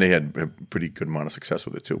that, and they had a pretty good amount of success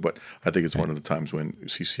with it too. But I think it's one of the times when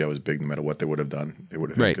CCR was big. No matter what they would have done, they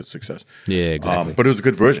would have had good success. Yeah, exactly. But it was a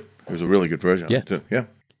good version. It was a really good version. Yeah, of it too. Yeah.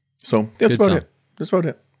 So that's about it. That's about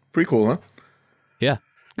it. Pretty cool, huh? Yeah.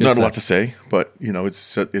 Not a lot to say, but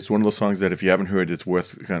it's one of those songs that if you haven't heard, it's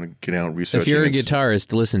worth kind of getting out and researching. If you're a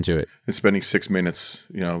guitarist, listen to it. And spending 6 minutes,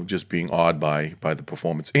 just being awed by the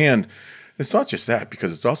performance. And it's not just that,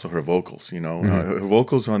 because it's also her vocals. Her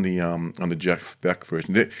vocals on the Jeff Beck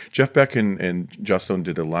version. Jeff Beck and Joss Stone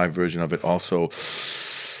did a live version of it. Also,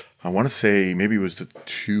 I want to say maybe it was the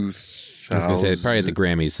 2000s. I was going to say probably at the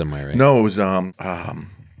Grammys somewhere, right? No, it was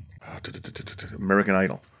American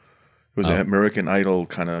Idol. It was an American Idol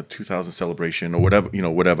kind of 2000 celebration or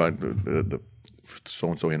whatever, the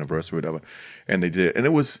so-and-so anniversary or whatever. And they did it. And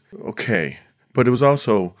it was okay. But it was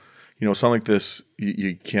also, a song like this,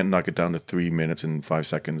 you can't knock it down to 3 minutes and 5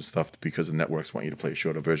 seconds stuff because the networks want you to play a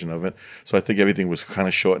shorter version of it. So I think everything was kind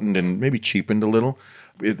of shortened and maybe cheapened a little.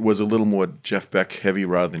 It was a little more Jeff Beck heavy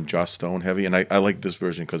rather than Joss Stone heavy. And I like this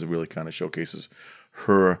version because it really kind of showcases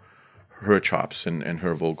her chops and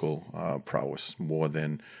her vocal prowess more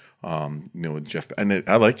than... Jeff, and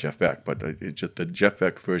I like Jeff Beck, but it just the Jeff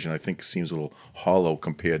Beck version I think seems a little hollow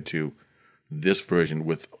compared to this version.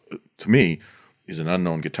 To me, is an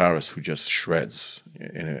unknown guitarist who just shreds,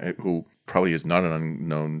 and who probably is not an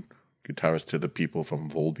unknown guitarist to the people from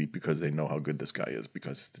Volbeat because they know how good this guy is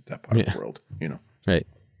because it's that part of the world, Right.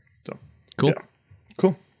 So cool, yeah.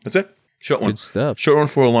 Cool. That's it. Short one. Good stuff. Short one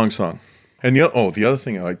for a long song. And the other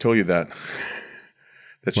thing I told you that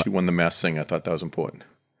she won the Masked Singer. I thought that was important.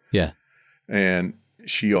 Yeah. And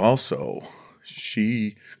she also,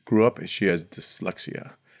 She grew up. She has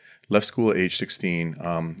dyslexia. Left school at age 16.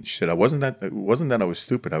 She said, it wasn't that I was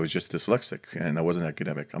stupid. I was just dyslexic, and I wasn't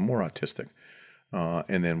academic. I'm more autistic.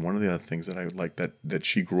 And then one of the other things that I like that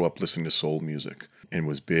she grew up listening to soul music and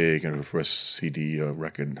was big. And her first CD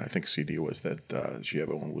record, I think CD was that she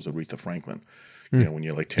ever one was Aretha Franklin. You know, when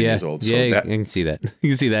you're like 10 years old. So yeah, that, I can see that. You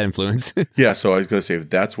can see that influence. yeah, so I was going to say, if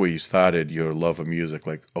that's where you started your love of music,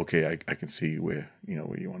 like, okay, I can see where you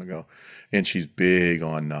want to go. And she's big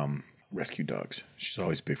on rescue dogs. She's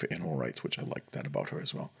always big for animal rights, which I like that about her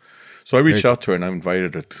as well. So I reached out to her and I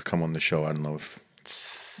invited her to come on the show. I don't know if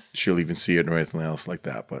she'll even see it or anything else like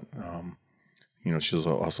that, but she's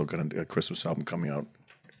also got a Christmas album coming out,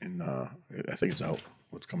 and I think it's out.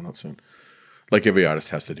 It's coming out soon. Like every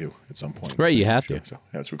artist has to do at some point. Right, you have to. So,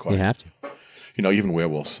 yeah, it's required. You have to. Even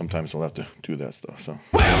werewolves, sometimes they'll have to do that stuff. So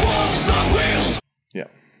Werewolves on wheels. yeah.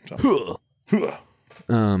 So.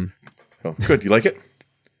 So, good. You like it?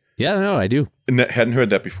 Yeah, no, I do. And hadn't heard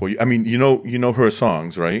that before. I mean, you know her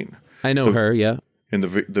songs, right? I know her, yeah. And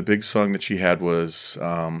the big song that she had was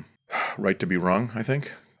 "Right to Be Wrong." I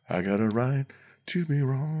think I got a right to be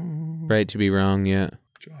wrong. Right to be wrong, yeah.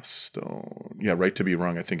 Just "Right to Be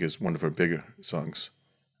Wrong." I think is one of her bigger songs,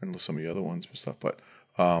 and some of the other ones and stuff. But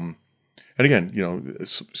and again,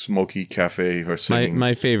 Smoky Cafe, her singing.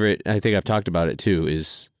 My favorite, I think I've talked about it too,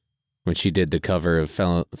 is when she did the cover of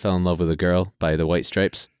 "Fell in Love with a Girl" by the White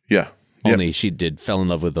Stripes. Yeah. Only she did "Fell in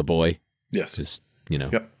Love with a Boy." Yes. Just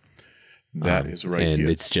Yep. That is right. And here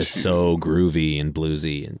it's just so groovy and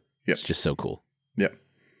bluesy, and Yep. it's just so cool. Yep.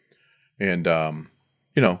 And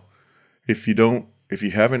if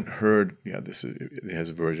you haven't heard, it has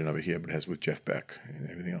a version of it here, but it has with Jeff Beck and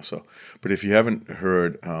everything else. So, but if you haven't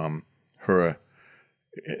heard her,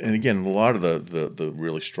 and again, a lot of the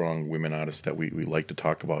really strong women artists that we like to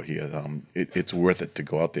talk about here, it's worth it to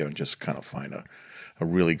go out there and just kind of find a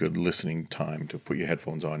really good listening time to put your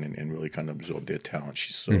headphones on and really kind of absorb their talent.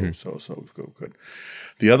 She's so good.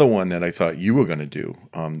 The other one that I thought you were going to do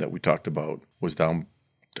that we talked about was down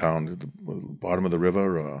to the bottom of the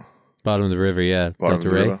river. Bottom of the river, yeah. Bottom Delta of the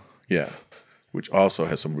Ray. river, yeah. Which also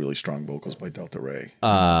has some really strong vocals by Delta Ray.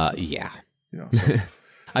 Yeah. So.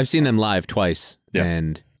 I've seen them live twice, Yeah.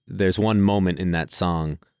 and there's one moment in that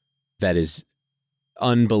song that is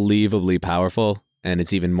unbelievably powerful, and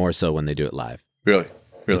it's even more so when they do it live. Really.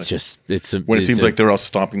 It's just When it seems like they're all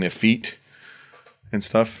stomping their feet and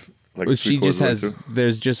stuff. Like she just has.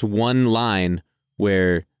 There's just one line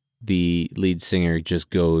where the lead singer just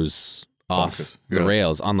goes off the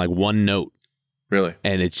rails on like one note. Really?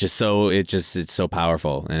 And it's just so it's so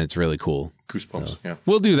powerful, and it's really cool. Goosebumps. So, yeah.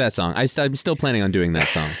 We'll do that song. I'm still planning on doing that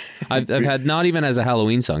song. I've had not even as a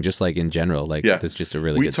Halloween song, just like in general. Like it's just a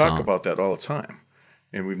really good song. We talk about that all the time,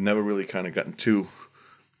 and we've never really kind of gotten to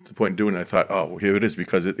the point of doing it. I thought, oh, well, here it is,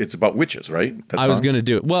 because it's about witches, right? I was going to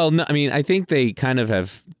do it. Well, no, I mean, I think they kind of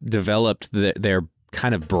have developed their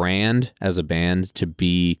kind of brand as a band to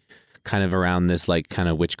be kind of around this like kind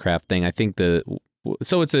of witchcraft thing. I think that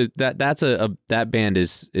band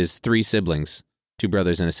is three siblings, two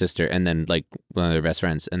brothers and a sister, and then like one of their best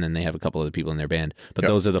friends, and then they have a couple other people in their band. But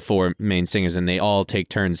those are the four main singers, and they all take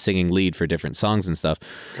turns singing lead for different songs and stuff.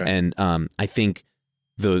 Okay. And I think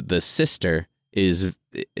the sister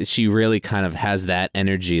she really kind of has that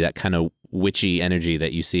energy, that kind of witchy energy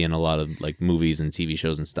that you see in a lot of like movies and TV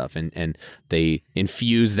shows and stuff, and they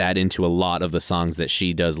infuse that into a lot of the songs that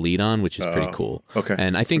she does lead on, which is pretty cool. Okay.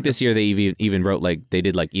 And I think this year they even wrote like they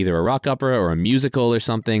did like either a rock opera or a musical or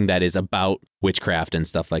something that is about witchcraft and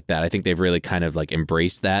stuff like that. I think they've really kind of like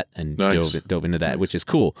embraced that and dove into that, which is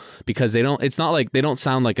cool, because it's not like they don't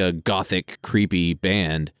sound like a gothic creepy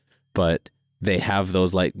band, but they have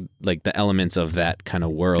those like the elements of that kind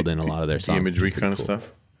of world in a lot of their songs. The imagery kind of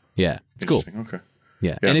stuff. Yeah, it's cool. Okay.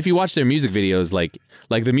 Yeah, and if you watch their music videos, like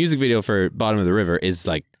the music video for Bottom of the River is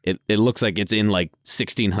like it looks like it's in like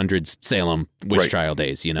 1600s Salem witch trial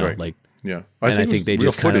days, Right. like yeah. I think they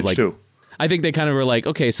just kind of like too. I think they kind of were like,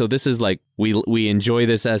 okay, so this is like we enjoy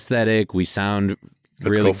this aesthetic, we sound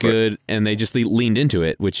really good, and they just leaned into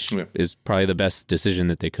it, which is probably the best decision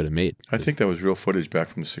that they could have made. I think that was real footage back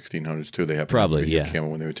from the 1600s too. They had probably camera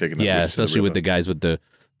when they were taking that. Yeah, especially with the guys with the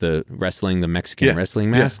wrestling, the Mexican wrestling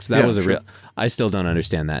masks. That was a real. I still don't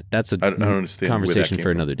understand that. That's a I don't understand conversation for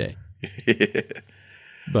another day.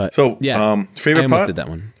 But so yeah, favorite I almost part? did that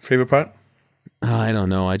one. Favorite part? I don't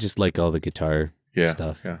know. I just like all the guitar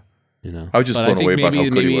stuff. Yeah. I was just blown away by how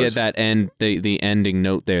good he was. At that end, the ending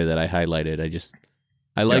note there that I highlighted,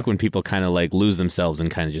 I like when people kind of like lose themselves and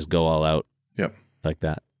kind of just go all out. Yep. Like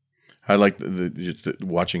that. I like just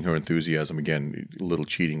watching her enthusiasm. Again, a little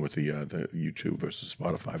cheating with the YouTube versus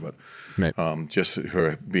Spotify, but Right. just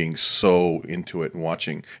her being so into it and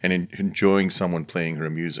watching and enjoying someone playing her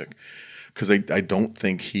music. Because I don't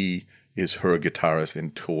think he is her guitarist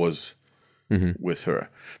and tours with her.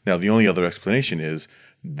 Now, the only other explanation is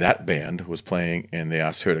that band was playing and they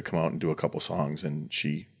asked her to come out and do a couple songs, and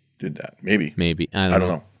she did that. Maybe. I don't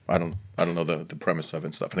know. I don't know the premise of it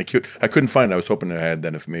and stuff. And I couldn't find it. I was hoping I had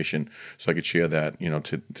that information so I could share that,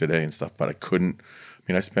 today and stuff. But I couldn't.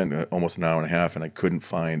 I mean, I spent almost an hour and a half, and I couldn't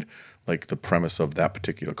find like the premise of that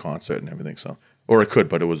particular concert and everything. So, or I could,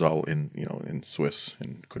 but it was all in Swiss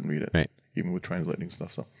and couldn't read it, Right. even with translating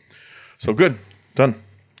stuff. So good, done.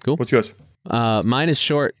 Cool. What's yours? Mine is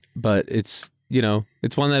short, but it's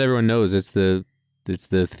one that everyone knows. It's the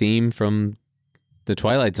theme from the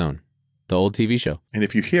Twilight Zone, the old TV show. And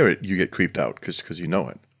if you hear it, you get creeped out because you know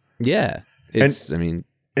it. Yeah.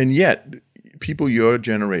 And yet, people your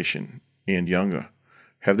generation and younger,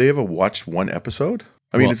 have they ever watched one episode?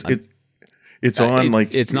 I mean, it's on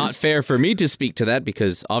like... It's not fair for me to speak to that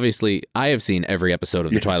because obviously I have seen every episode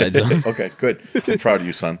of the Twilight Zone. Okay, good. I'm proud of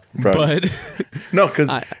you, son. I'm proud of you. But No,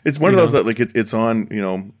 because it's one of those that like it's on,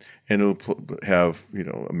 and it'll have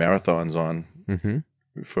marathons on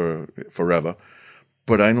for forever.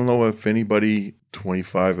 But I don't know if anybody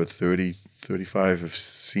 25 or 30, 35 have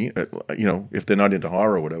seen it. If they're not into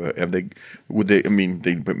horror or whatever, would they? I mean,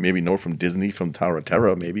 they maybe know from Disney, from Tower of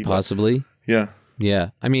Terror, maybe possibly. But, Yeah.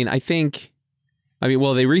 I mean,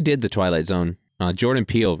 well, they redid the Twilight Zone. Jordan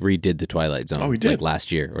Peele redid the Twilight Zone. Oh, he did? Like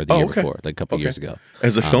last year or the year before, like a couple years ago.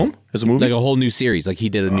 As a film, as a movie, like a whole new series. Like he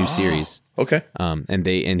did a new series. Okay.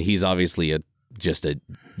 And he's obviously just a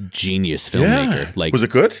genius filmmaker. Yeah. Like, was it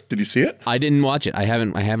good? Did you see it? I didn't watch it. I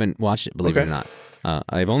haven't watched it. Believe it or not.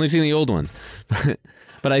 I've only seen the old ones,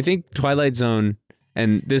 but I think Twilight Zone.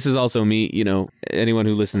 And this is also me. Anyone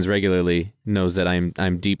who listens regularly knows that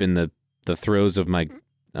I'm deep in the throes of my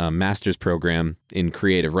master's program in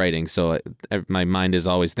creative writing. So my mind is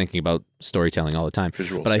always thinking about storytelling all the time.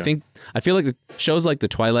 Visuals, but I feel like the shows like the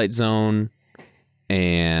Twilight Zone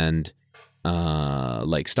and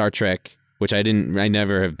like Star Trek, which I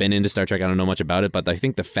never have been into Star Trek. I don't know much about it, but I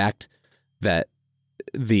think the fact that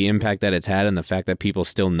the impact that it's had and the fact that people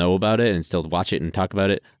still know about it and still watch it and talk about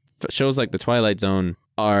it, shows like the Twilight Zone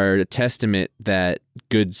are a testament that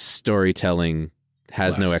good storytelling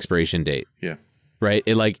has no expiration date. Yeah. Right?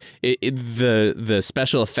 The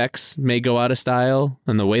special effects may go out of style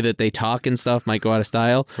and the way that they talk and stuff might go out of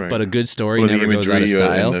style, Right. but a good story Or never the goes out of imagery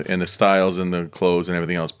style. and the styles and the clothes and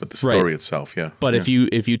everything else, but the story itself, yeah. But if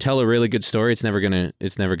you tell a really good story, it's never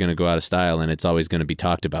gonna go out of style, and it's always gonna be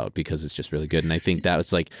talked about because it's just really good. And I think that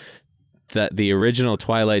was like that the original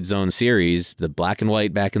Twilight Zone series, the black and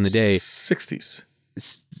white back in the day, 60s.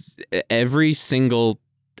 every single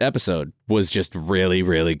episode was just really,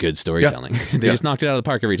 really good storytelling. They just knocked it out of the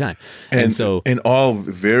park every time. And all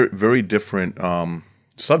very, very different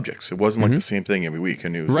subjects. It wasn't like the same thing every week.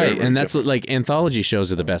 And it was very, very and that's different. what, like, anthology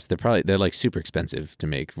shows are the best. They're like super expensive to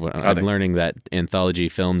make. I'm they? learning that anthology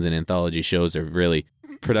films and anthology shows are really,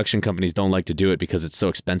 production companies don't like to do it because it's so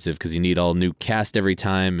expensive because you need all new cast every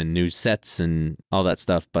time and new sets and all that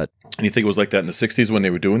stuff. But And you think it was like that in the 60s when they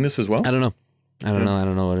were doing this as well? I don't know. I don't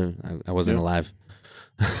know. I wasn't alive.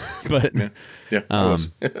 But I was.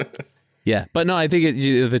 yeah, but no, I think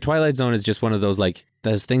the Twilight Zone is just one of those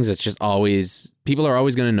things that's just always, people are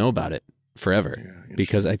always going to know about it forever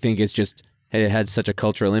because I think it had such a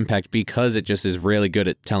cultural impact because it just is really good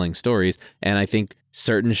at telling stories. And I think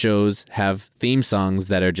certain shows have theme songs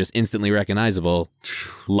that are just instantly recognizable,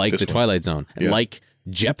 like the Twilight Zone, and like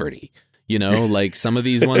Jeopardy. Like some of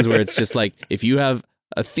these ones where it's just like, if you have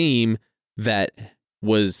a theme that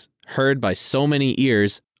was heard by so many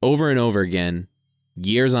ears over and over again,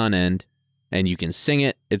 years on end, and you can sing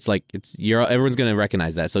it, everyone's going to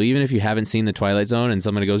recognize that. So even if you haven't seen the Twilight Zone and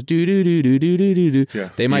somebody goes do do do do do do do,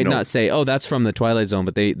 they might not say, "Oh, that's from the Twilight Zone,"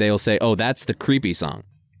 but they'll say, "Oh, that's the creepy song."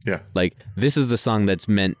 Yeah. Like, this is the song that's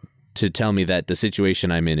meant to tell me that the situation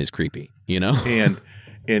I'm in is creepy, And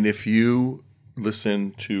if you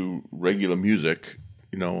listen to regular music,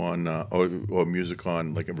 on or music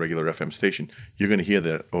on like a regular FM station, you're going to hear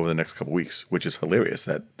that over the next couple of weeks, which is hilarious.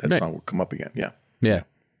 That song will come up again. Yeah. Yeah.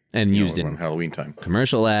 And used in around Halloween time,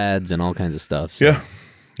 commercial ads and all kinds of stuff. So.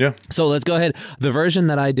 Yeah. So let's go ahead. The version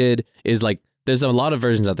that I did is like, there's a lot of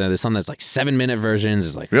versions out there. There's some that's like 7-minute versions.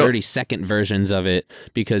 There's like 30-second versions of it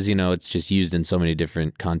because, it's just used in so many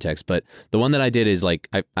different contexts. But the one that I did is like,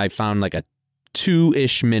 I found like a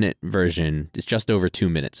 2-ish minute version. It's just over 2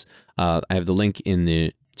 minutes. I have the link in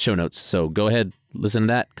the show notes. So go ahead, listen to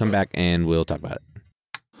that, come back, and we'll talk about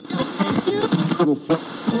it.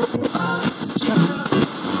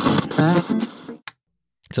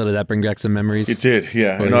 So did that bring back some memories? It did,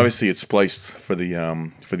 yeah. And obviously it's spliced for the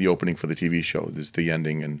opening for the TV show. There's the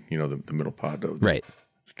ending and the middle part of the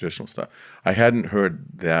traditional stuff. I hadn't heard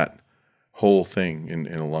that whole thing in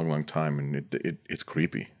a long, long time, and it's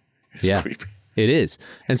creepy. It's creepy. It is.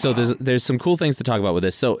 And so there's some cool things to talk about with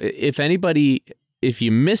this. So if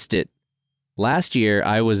you missed it, last year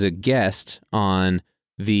I was a guest on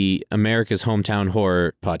the America's Hometown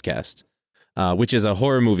Horror podcast, which is a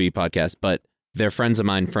horror movie podcast, but they're friends of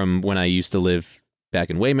mine from when I used to live back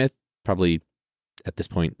in Weymouth, probably at this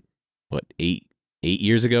point, 8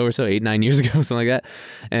 years ago or so, 9 years ago, something like that.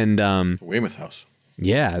 And Weymouth house.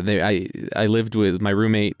 Yeah, I lived with my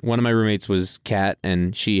roommate. One of my roommates was Kat,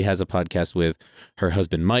 and she has a podcast with her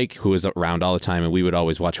husband Mike, who is around all the time, and we would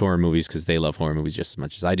always watch horror movies because they love horror movies just as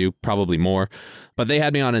much as I do, probably more. But they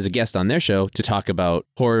had me on as a guest on their show to talk about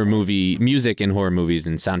horror movie music and horror movies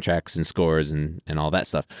and soundtracks and scores and all that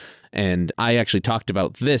stuff. And I actually talked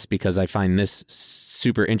about this because I find this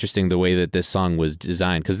super interesting, the way that this song was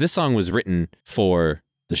designed, because this song was written for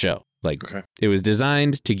the show. It was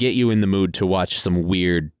designed to get you in the mood to watch some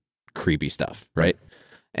weird, creepy stuff, right?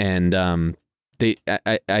 And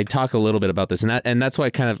I talk a little bit about this, and that's why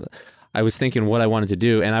I was thinking what I wanted to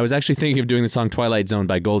do, and I was actually thinking of doing the song "Twilight Zone"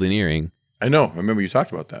 by Golden Earring. I know. I remember you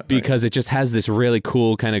talked about that because it just has this really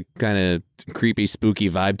cool kind of creepy, spooky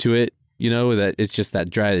vibe to it. That it's just that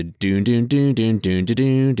dry doon doon doon doon doon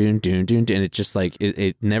doon doon doon doon, and it just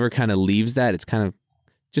it never kind of leaves that. It's kind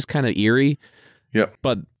of eerie. Yep.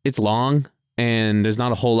 But it's long, and there's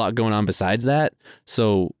not a whole lot going on besides that.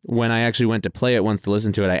 So when I actually went to play it once to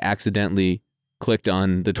listen to it, I accidentally clicked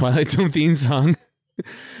on the Twilight Zone theme song.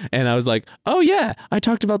 And I was like, oh, yeah, I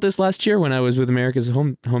talked about this last year when I was with America's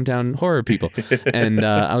Hometown Horror people. And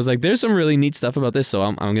I was like, there's some really neat stuff about this, so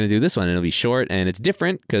I'm going to do this one. And it'll be short, and it's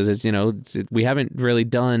different because we haven't really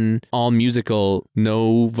done all musical,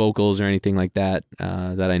 no vocals or anything like that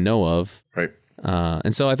that I know of. Right.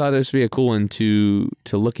 And so I thought this would be a cool one to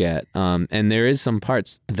look at. And there is some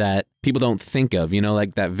parts that people don't think of,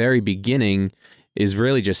 that very beginning is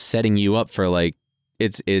really just setting you up for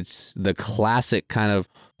it's the classic kind of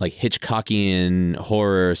Hitchcockian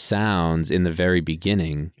horror sounds in the very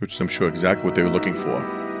beginning. Which I'm sure exactly what they were looking for.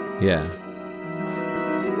 Yeah.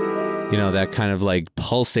 That kind of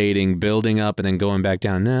pulsating, building up and then going back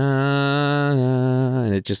down. Nah, nah,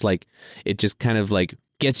 and it just kind of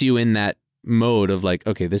gets you in that mode of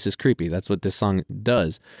okay, this is creepy. That's what this song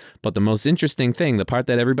does. But the most interesting thing, the part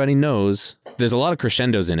that everybody knows, there's a lot of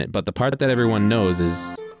crescendos in it, but the part that everyone knows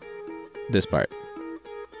is this part.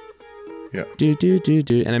 Yeah. Do, do, do,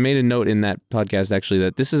 do. And I made a note in that podcast actually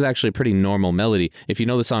that this is actually a pretty normal melody. If you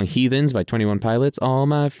know the song Heathens by 21 Pilots, all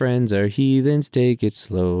my friends are heathens, take it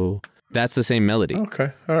slow. That's the same melody.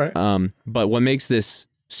 Okay. All right. But what makes this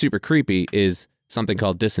super creepy is something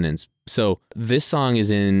called dissonance. So this song is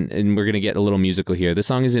and we're going to get a little musical here. This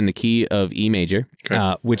song is in the key of E major,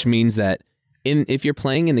 which means that if you're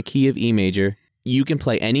playing in the key of E major, you can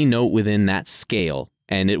play any note within that scale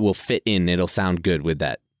and it will fit in. It'll sound good with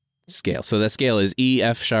that scale. So that scale is E,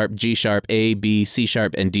 F sharp, G sharp, A, B, C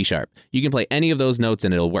sharp, and D sharp. You can play any of those notes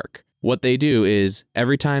and it'll work. What they do is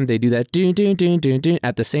every time they do that, doon, doon, doon, doon, doon,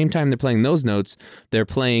 at the same time they're playing those notes, they're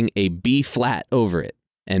playing a B flat over it.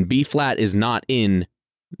 And B flat is not in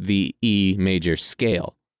the E major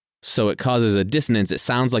scale. So it causes a dissonance. It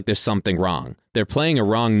sounds like there's something wrong. They're playing a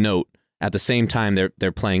wrong note at the same time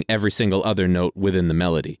they're playing every single other note within the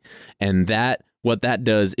melody. And what that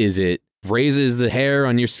does is it raises the hair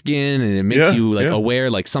on your skin and it makes you aware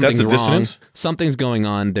something's wrong. Dissonance? Something's going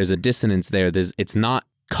on. There's a dissonance there. It's not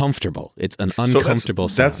comfortable. It's an uncomfortable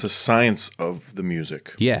sound. That's the science of the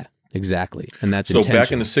music. Yeah, exactly. And that's so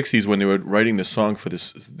back in the 60s when they were writing the song for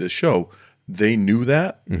this show, they knew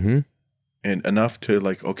that and enough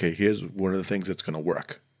to okay, here's one of the things that's going to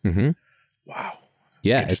work. Mm-hmm. Wow.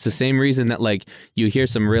 Yeah, it's the same reason that you hear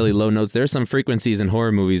some really low notes. There are some frequencies in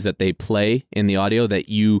horror movies that they play in the audio that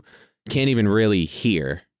you can't even really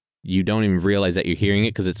hear. You don't even realize that you're hearing it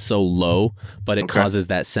because it's so low, but it causes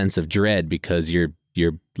that sense of dread because your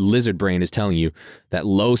lizard brain is telling you that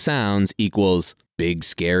low sounds equals big,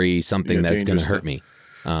 scary, something that's going to hurt me.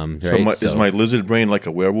 Right? Is my lizard brain like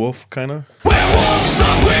a werewolf, kind of? Werewolves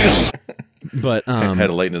on wheels! But I had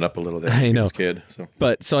to lighten it up a little there. I know. Scared, so.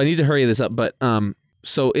 But so I need to hurry this up. But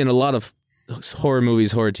so in a lot of horror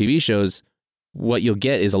movies, horror TV shows, what you'll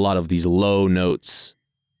get is a lot of these low notes,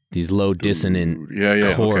 these low dissonant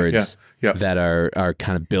chords that are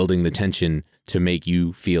kind of building the tension to make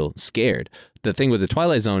you feel scared. The thing with the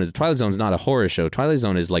Twilight Zone is not a horror show. Twilight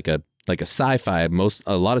Zone is like a sci-fi.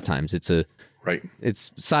 A lot of times it's Right.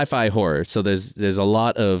 It's sci-fi horror, so there's a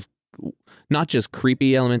lot of not just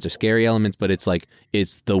creepy elements or scary elements, but it's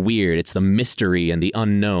the weird, it's the mystery and the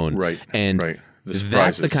unknown. Right. And right.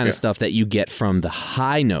 that's the kind of stuff that you get from the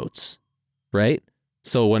high notes, right?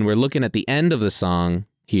 So when we're looking at the end of the song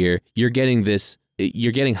here, you're getting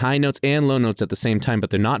high notes and low notes at the same time, but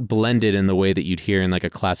they're not blended in the way that you'd hear in like a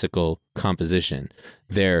classical composition.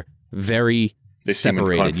 They're very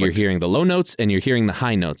separated. You're hearing the low notes and you're hearing the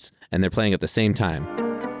high notes, and they're playing at the same time.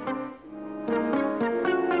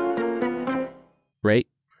 Right?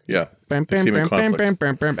 Yeah. And at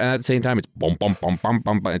the same time, it's boom, boom, boom, boom,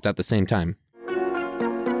 boom. It's at the same time.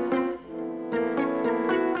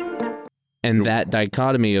 And that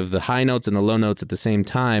dichotomy of the high notes and the low notes at the same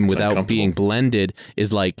time without being blended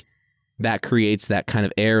is like, that creates that kind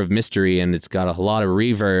of air of mystery, and it's got a lot of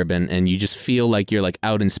reverb, and you just feel like you're like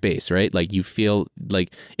out in space, right? Like you feel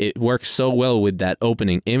like it works so well with that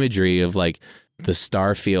opening imagery of like the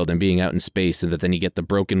star field and being out in space, and that then you get the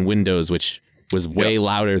broken windows, which was way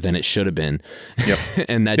louder than it should have been. Yep.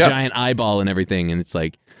 And that giant eyeball and everything, and it's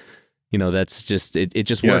like, you know, that's just it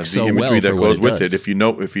just works so well. The imagery that goes with it, if you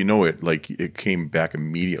know it, like it came back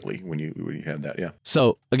immediately when you had that. Yeah.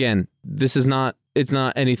 So again, it's not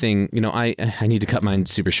anything, you know, I need to cut mine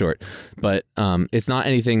super short, but it's not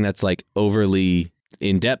anything that's like overly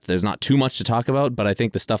in depth. There's not too much to talk about, but I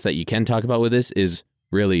think the stuff that you can talk about with this is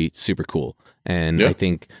really super cool. And I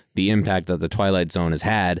think the impact that the Twilight Zone has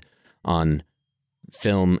had on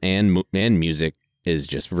film and music is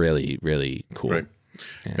just really, really cool. Right.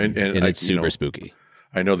 And it's super spooky.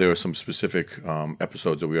 I know there were some specific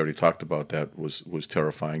episodes that we already talked about that was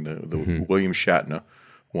terrifying. The William Shatner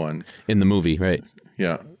one. In the movie, right?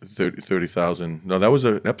 Yeah, 30,000. No, that was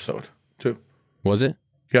an episode too. Was it?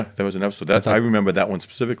 Yeah, that was an episode. I remember that one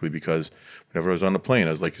specifically because whenever I was on the plane, I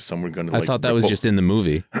was like, is someone going to like... I thought that was just in the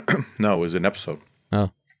movie. No, it was an episode.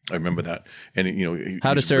 Oh. I remember that. And, you know...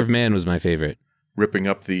 How to Serve Man was my favorite. Ripping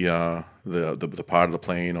up the part of the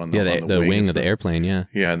plane on the wing of the airplane, yeah.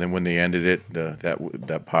 Yeah, and then when they ended it,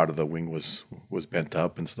 that part of the wing was bent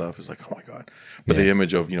up and stuff. It's like, oh my God. But the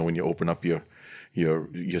image of, you know, when you open up your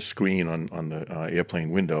screen on the airplane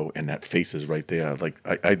window and that face is right there. Like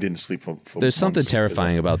I didn't sleep for There's something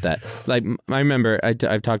terrifying about that. Like I remember,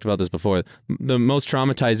 I've talked about this before. The most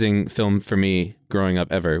traumatizing film for me growing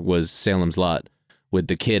up ever was Salem's Lot, with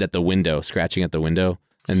the kid at the window, scratching at the window.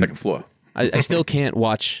 And second floor. I still can't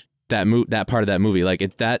watch that part of that movie.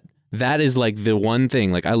 Like that is like the one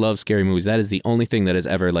thing. Like I love scary movies. That is the only thing that has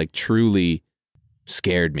ever like truly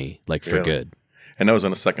scared me, like for good. And that was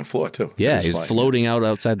on the second floor too. Yeah, he's floating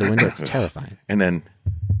outside the window. It's terrifying. And then,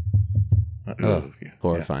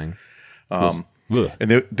 horrifying. And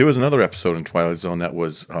there was another episode in Twilight Zone that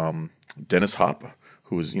was Dennis Hopper,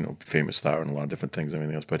 who was, you know, famous star in a lot of different things and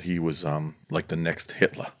everything else, but he was like the next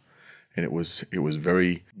Hitler. And it was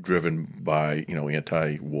very driven by, you know,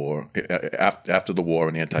 anti-war, after the war,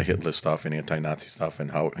 and anti-Hitler stuff and anti-Nazi stuff,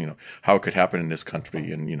 and how it could happen in this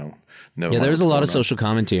country, and, you know, never. Yeah, there was a lot of social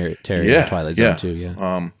commentary in Twilight Zone too.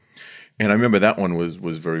 Yeah. And I remember that one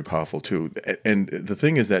was very powerful too. And the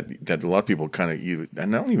thing is that a lot of people kind of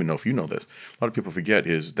and I don't even know if you know this, a lot of people forget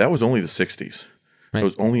is that was only the 60s. Right. It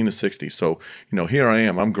was only in the 60s. So, you know, here I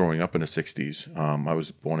am. I'm growing up in the 60s. I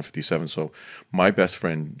was born in 57. So my best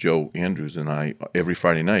friend, Joe Andrews, and I, every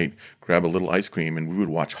Friday night, grab a little ice cream, and we would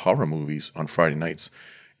watch horror movies on Friday nights,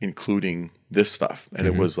 including this stuff. And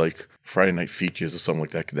it was like Friday night features or something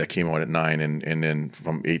like that came out at 9. And then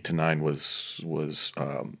from 8 to 9 was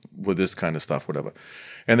with this kind of stuff, whatever.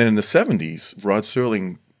 And then in the 70s, Rod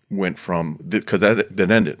Serling went from, because that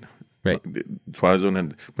ended. Right. Twilight Zone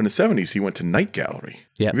ended. But in the 70s, he went to Night Gallery.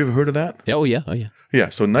 Yeah. Have you ever heard of that? Yeah. Oh, yeah. Oh, yeah. Yeah.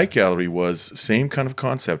 So Night Gallery was same kind of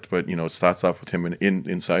concept, but, you know, it starts off with him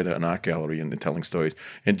inside an art gallery and telling stories.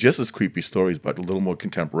 And just as creepy stories, but a little more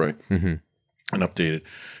contemporary and updated.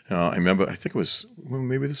 I remember, I think it was,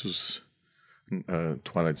 maybe this was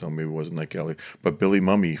Twilight Zone, maybe it wasn't Night Gallery, but Billy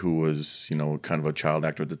Mummy, who was, you know, kind of a child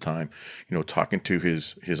actor at the time, you know, talking to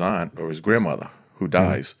his aunt or his grandmother who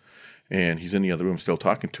dies. And he's in the other room still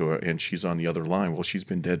talking to her, and she's on the other line. Well, she's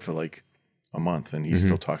been dead for like a month, and he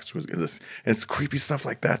still talks to her. And it's creepy stuff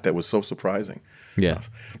like that was so surprising. Yeah.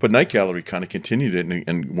 But Night Gallery kind of continued it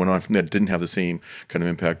and went on from that. Didn't have the same kind of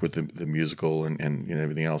impact with the musical and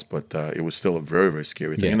everything else, but it was still a very, very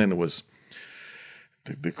scary thing. Yeah. And then it was,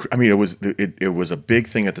 it was a big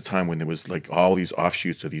thing at the time when there was like all these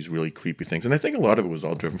offshoots of these really creepy things. And I think a lot of it was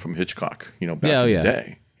all driven from Hitchcock, you know, back in the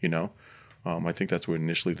day, you know. I think that's where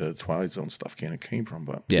initially the Twilight Zone stuff kind of came from,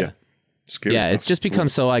 but scary stuff. It's just become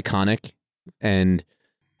so iconic, and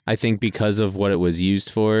I think because of what it was used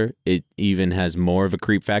for, it even has more of a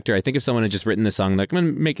creep factor. I think if someone had just written this song, like, I'm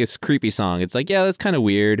going to make this creepy song, it's like, yeah, that's kind of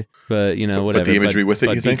weird, but, you know, whatever. But the imagery with it,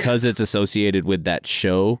 but you think? Because it's associated with that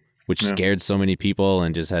show, which scared so many people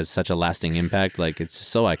and just has such a lasting impact, like, it's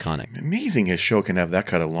so iconic. Amazing a show can have that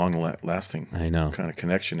kind of long-lasting kind of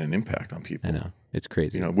connection and impact on people. I know. It's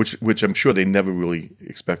crazy. You know, which I'm sure they never really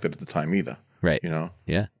expected at the time either. Right. You know?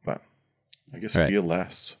 Yeah. But I guess fear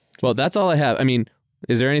lasts. Well, that's all I have. I mean,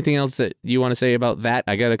 is there anything else that you want to say about that?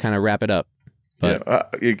 I got to kind of wrap it up. But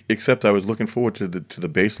except I was looking forward to the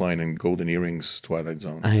bass line in Golden Earrings Twilight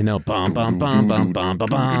Zone. I know. Bum, bum, bum, bum, bum, bum,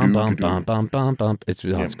 bum, bum, bum, bum, bum, bum.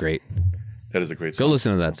 It's great. That is a great song. Go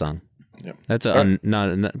listen to that song. Yep. That's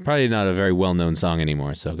probably not a very well-known song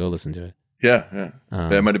anymore, so go listen to it. Yeah.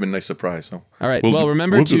 That might have been a nice surprise. So. All right. We'll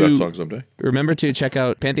do that song someday. Remember to check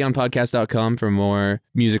out pantheonpodcast.com for more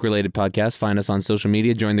music-related podcasts. Find us on social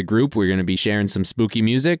media. Join the group. We're going to be sharing some spooky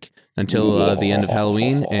music until the end of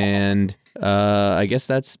Halloween. And I guess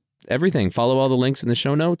that's everything. Follow all the links in the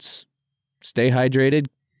show notes. Stay hydrated.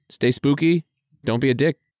 Stay spooky. Don't be a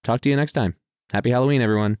dick. Talk to you next time. Happy Halloween,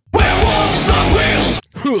 everyone. Werewolves on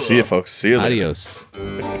wheels. See you, folks. See you later. Adios.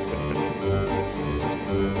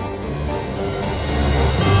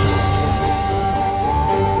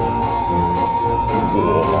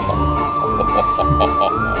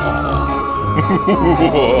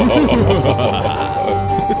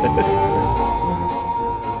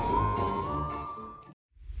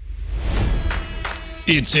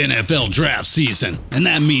 It's NFL draft season, and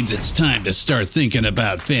that means it's time to start thinking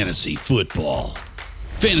about fantasy football.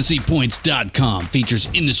 FantasyPoints.com features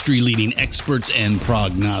industry-leading experts and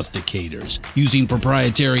prognosticators using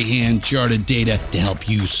proprietary hand-charted data to help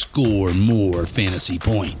you score more fantasy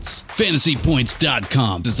points.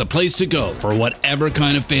 FantasyPoints.com is the place to go for whatever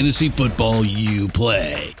kind of fantasy football you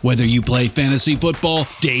play. Whether you play fantasy football,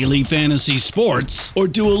 daily fantasy sports, or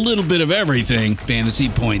do a little bit of everything, Fantasy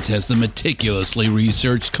Points has the meticulously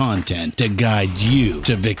researched content to guide you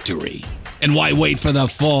to victory. And why wait for the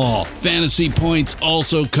fall? Fantasy Points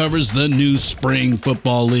also covers the new spring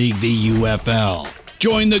football league, the UFL.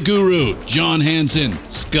 Join the guru, John Hansen,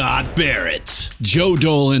 Scott Barrett, Joe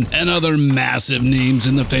Dolan, and other massive names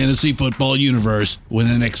in the fantasy football universe with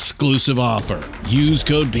an exclusive offer. Use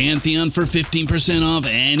code Pantheon for 15% off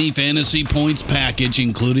any Fantasy Points package,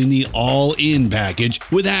 including the all-in package,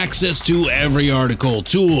 with access to every article,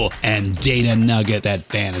 tool, and data nugget that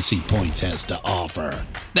Fantasy Points has to offer.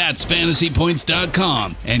 That's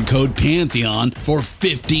FantasyPoints.com and code Pantheon for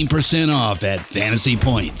 15% off at Fantasy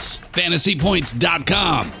Points.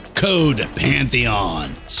 FantasyPoints.com, code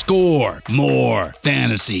Pantheon. Score more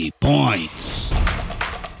fantasy points.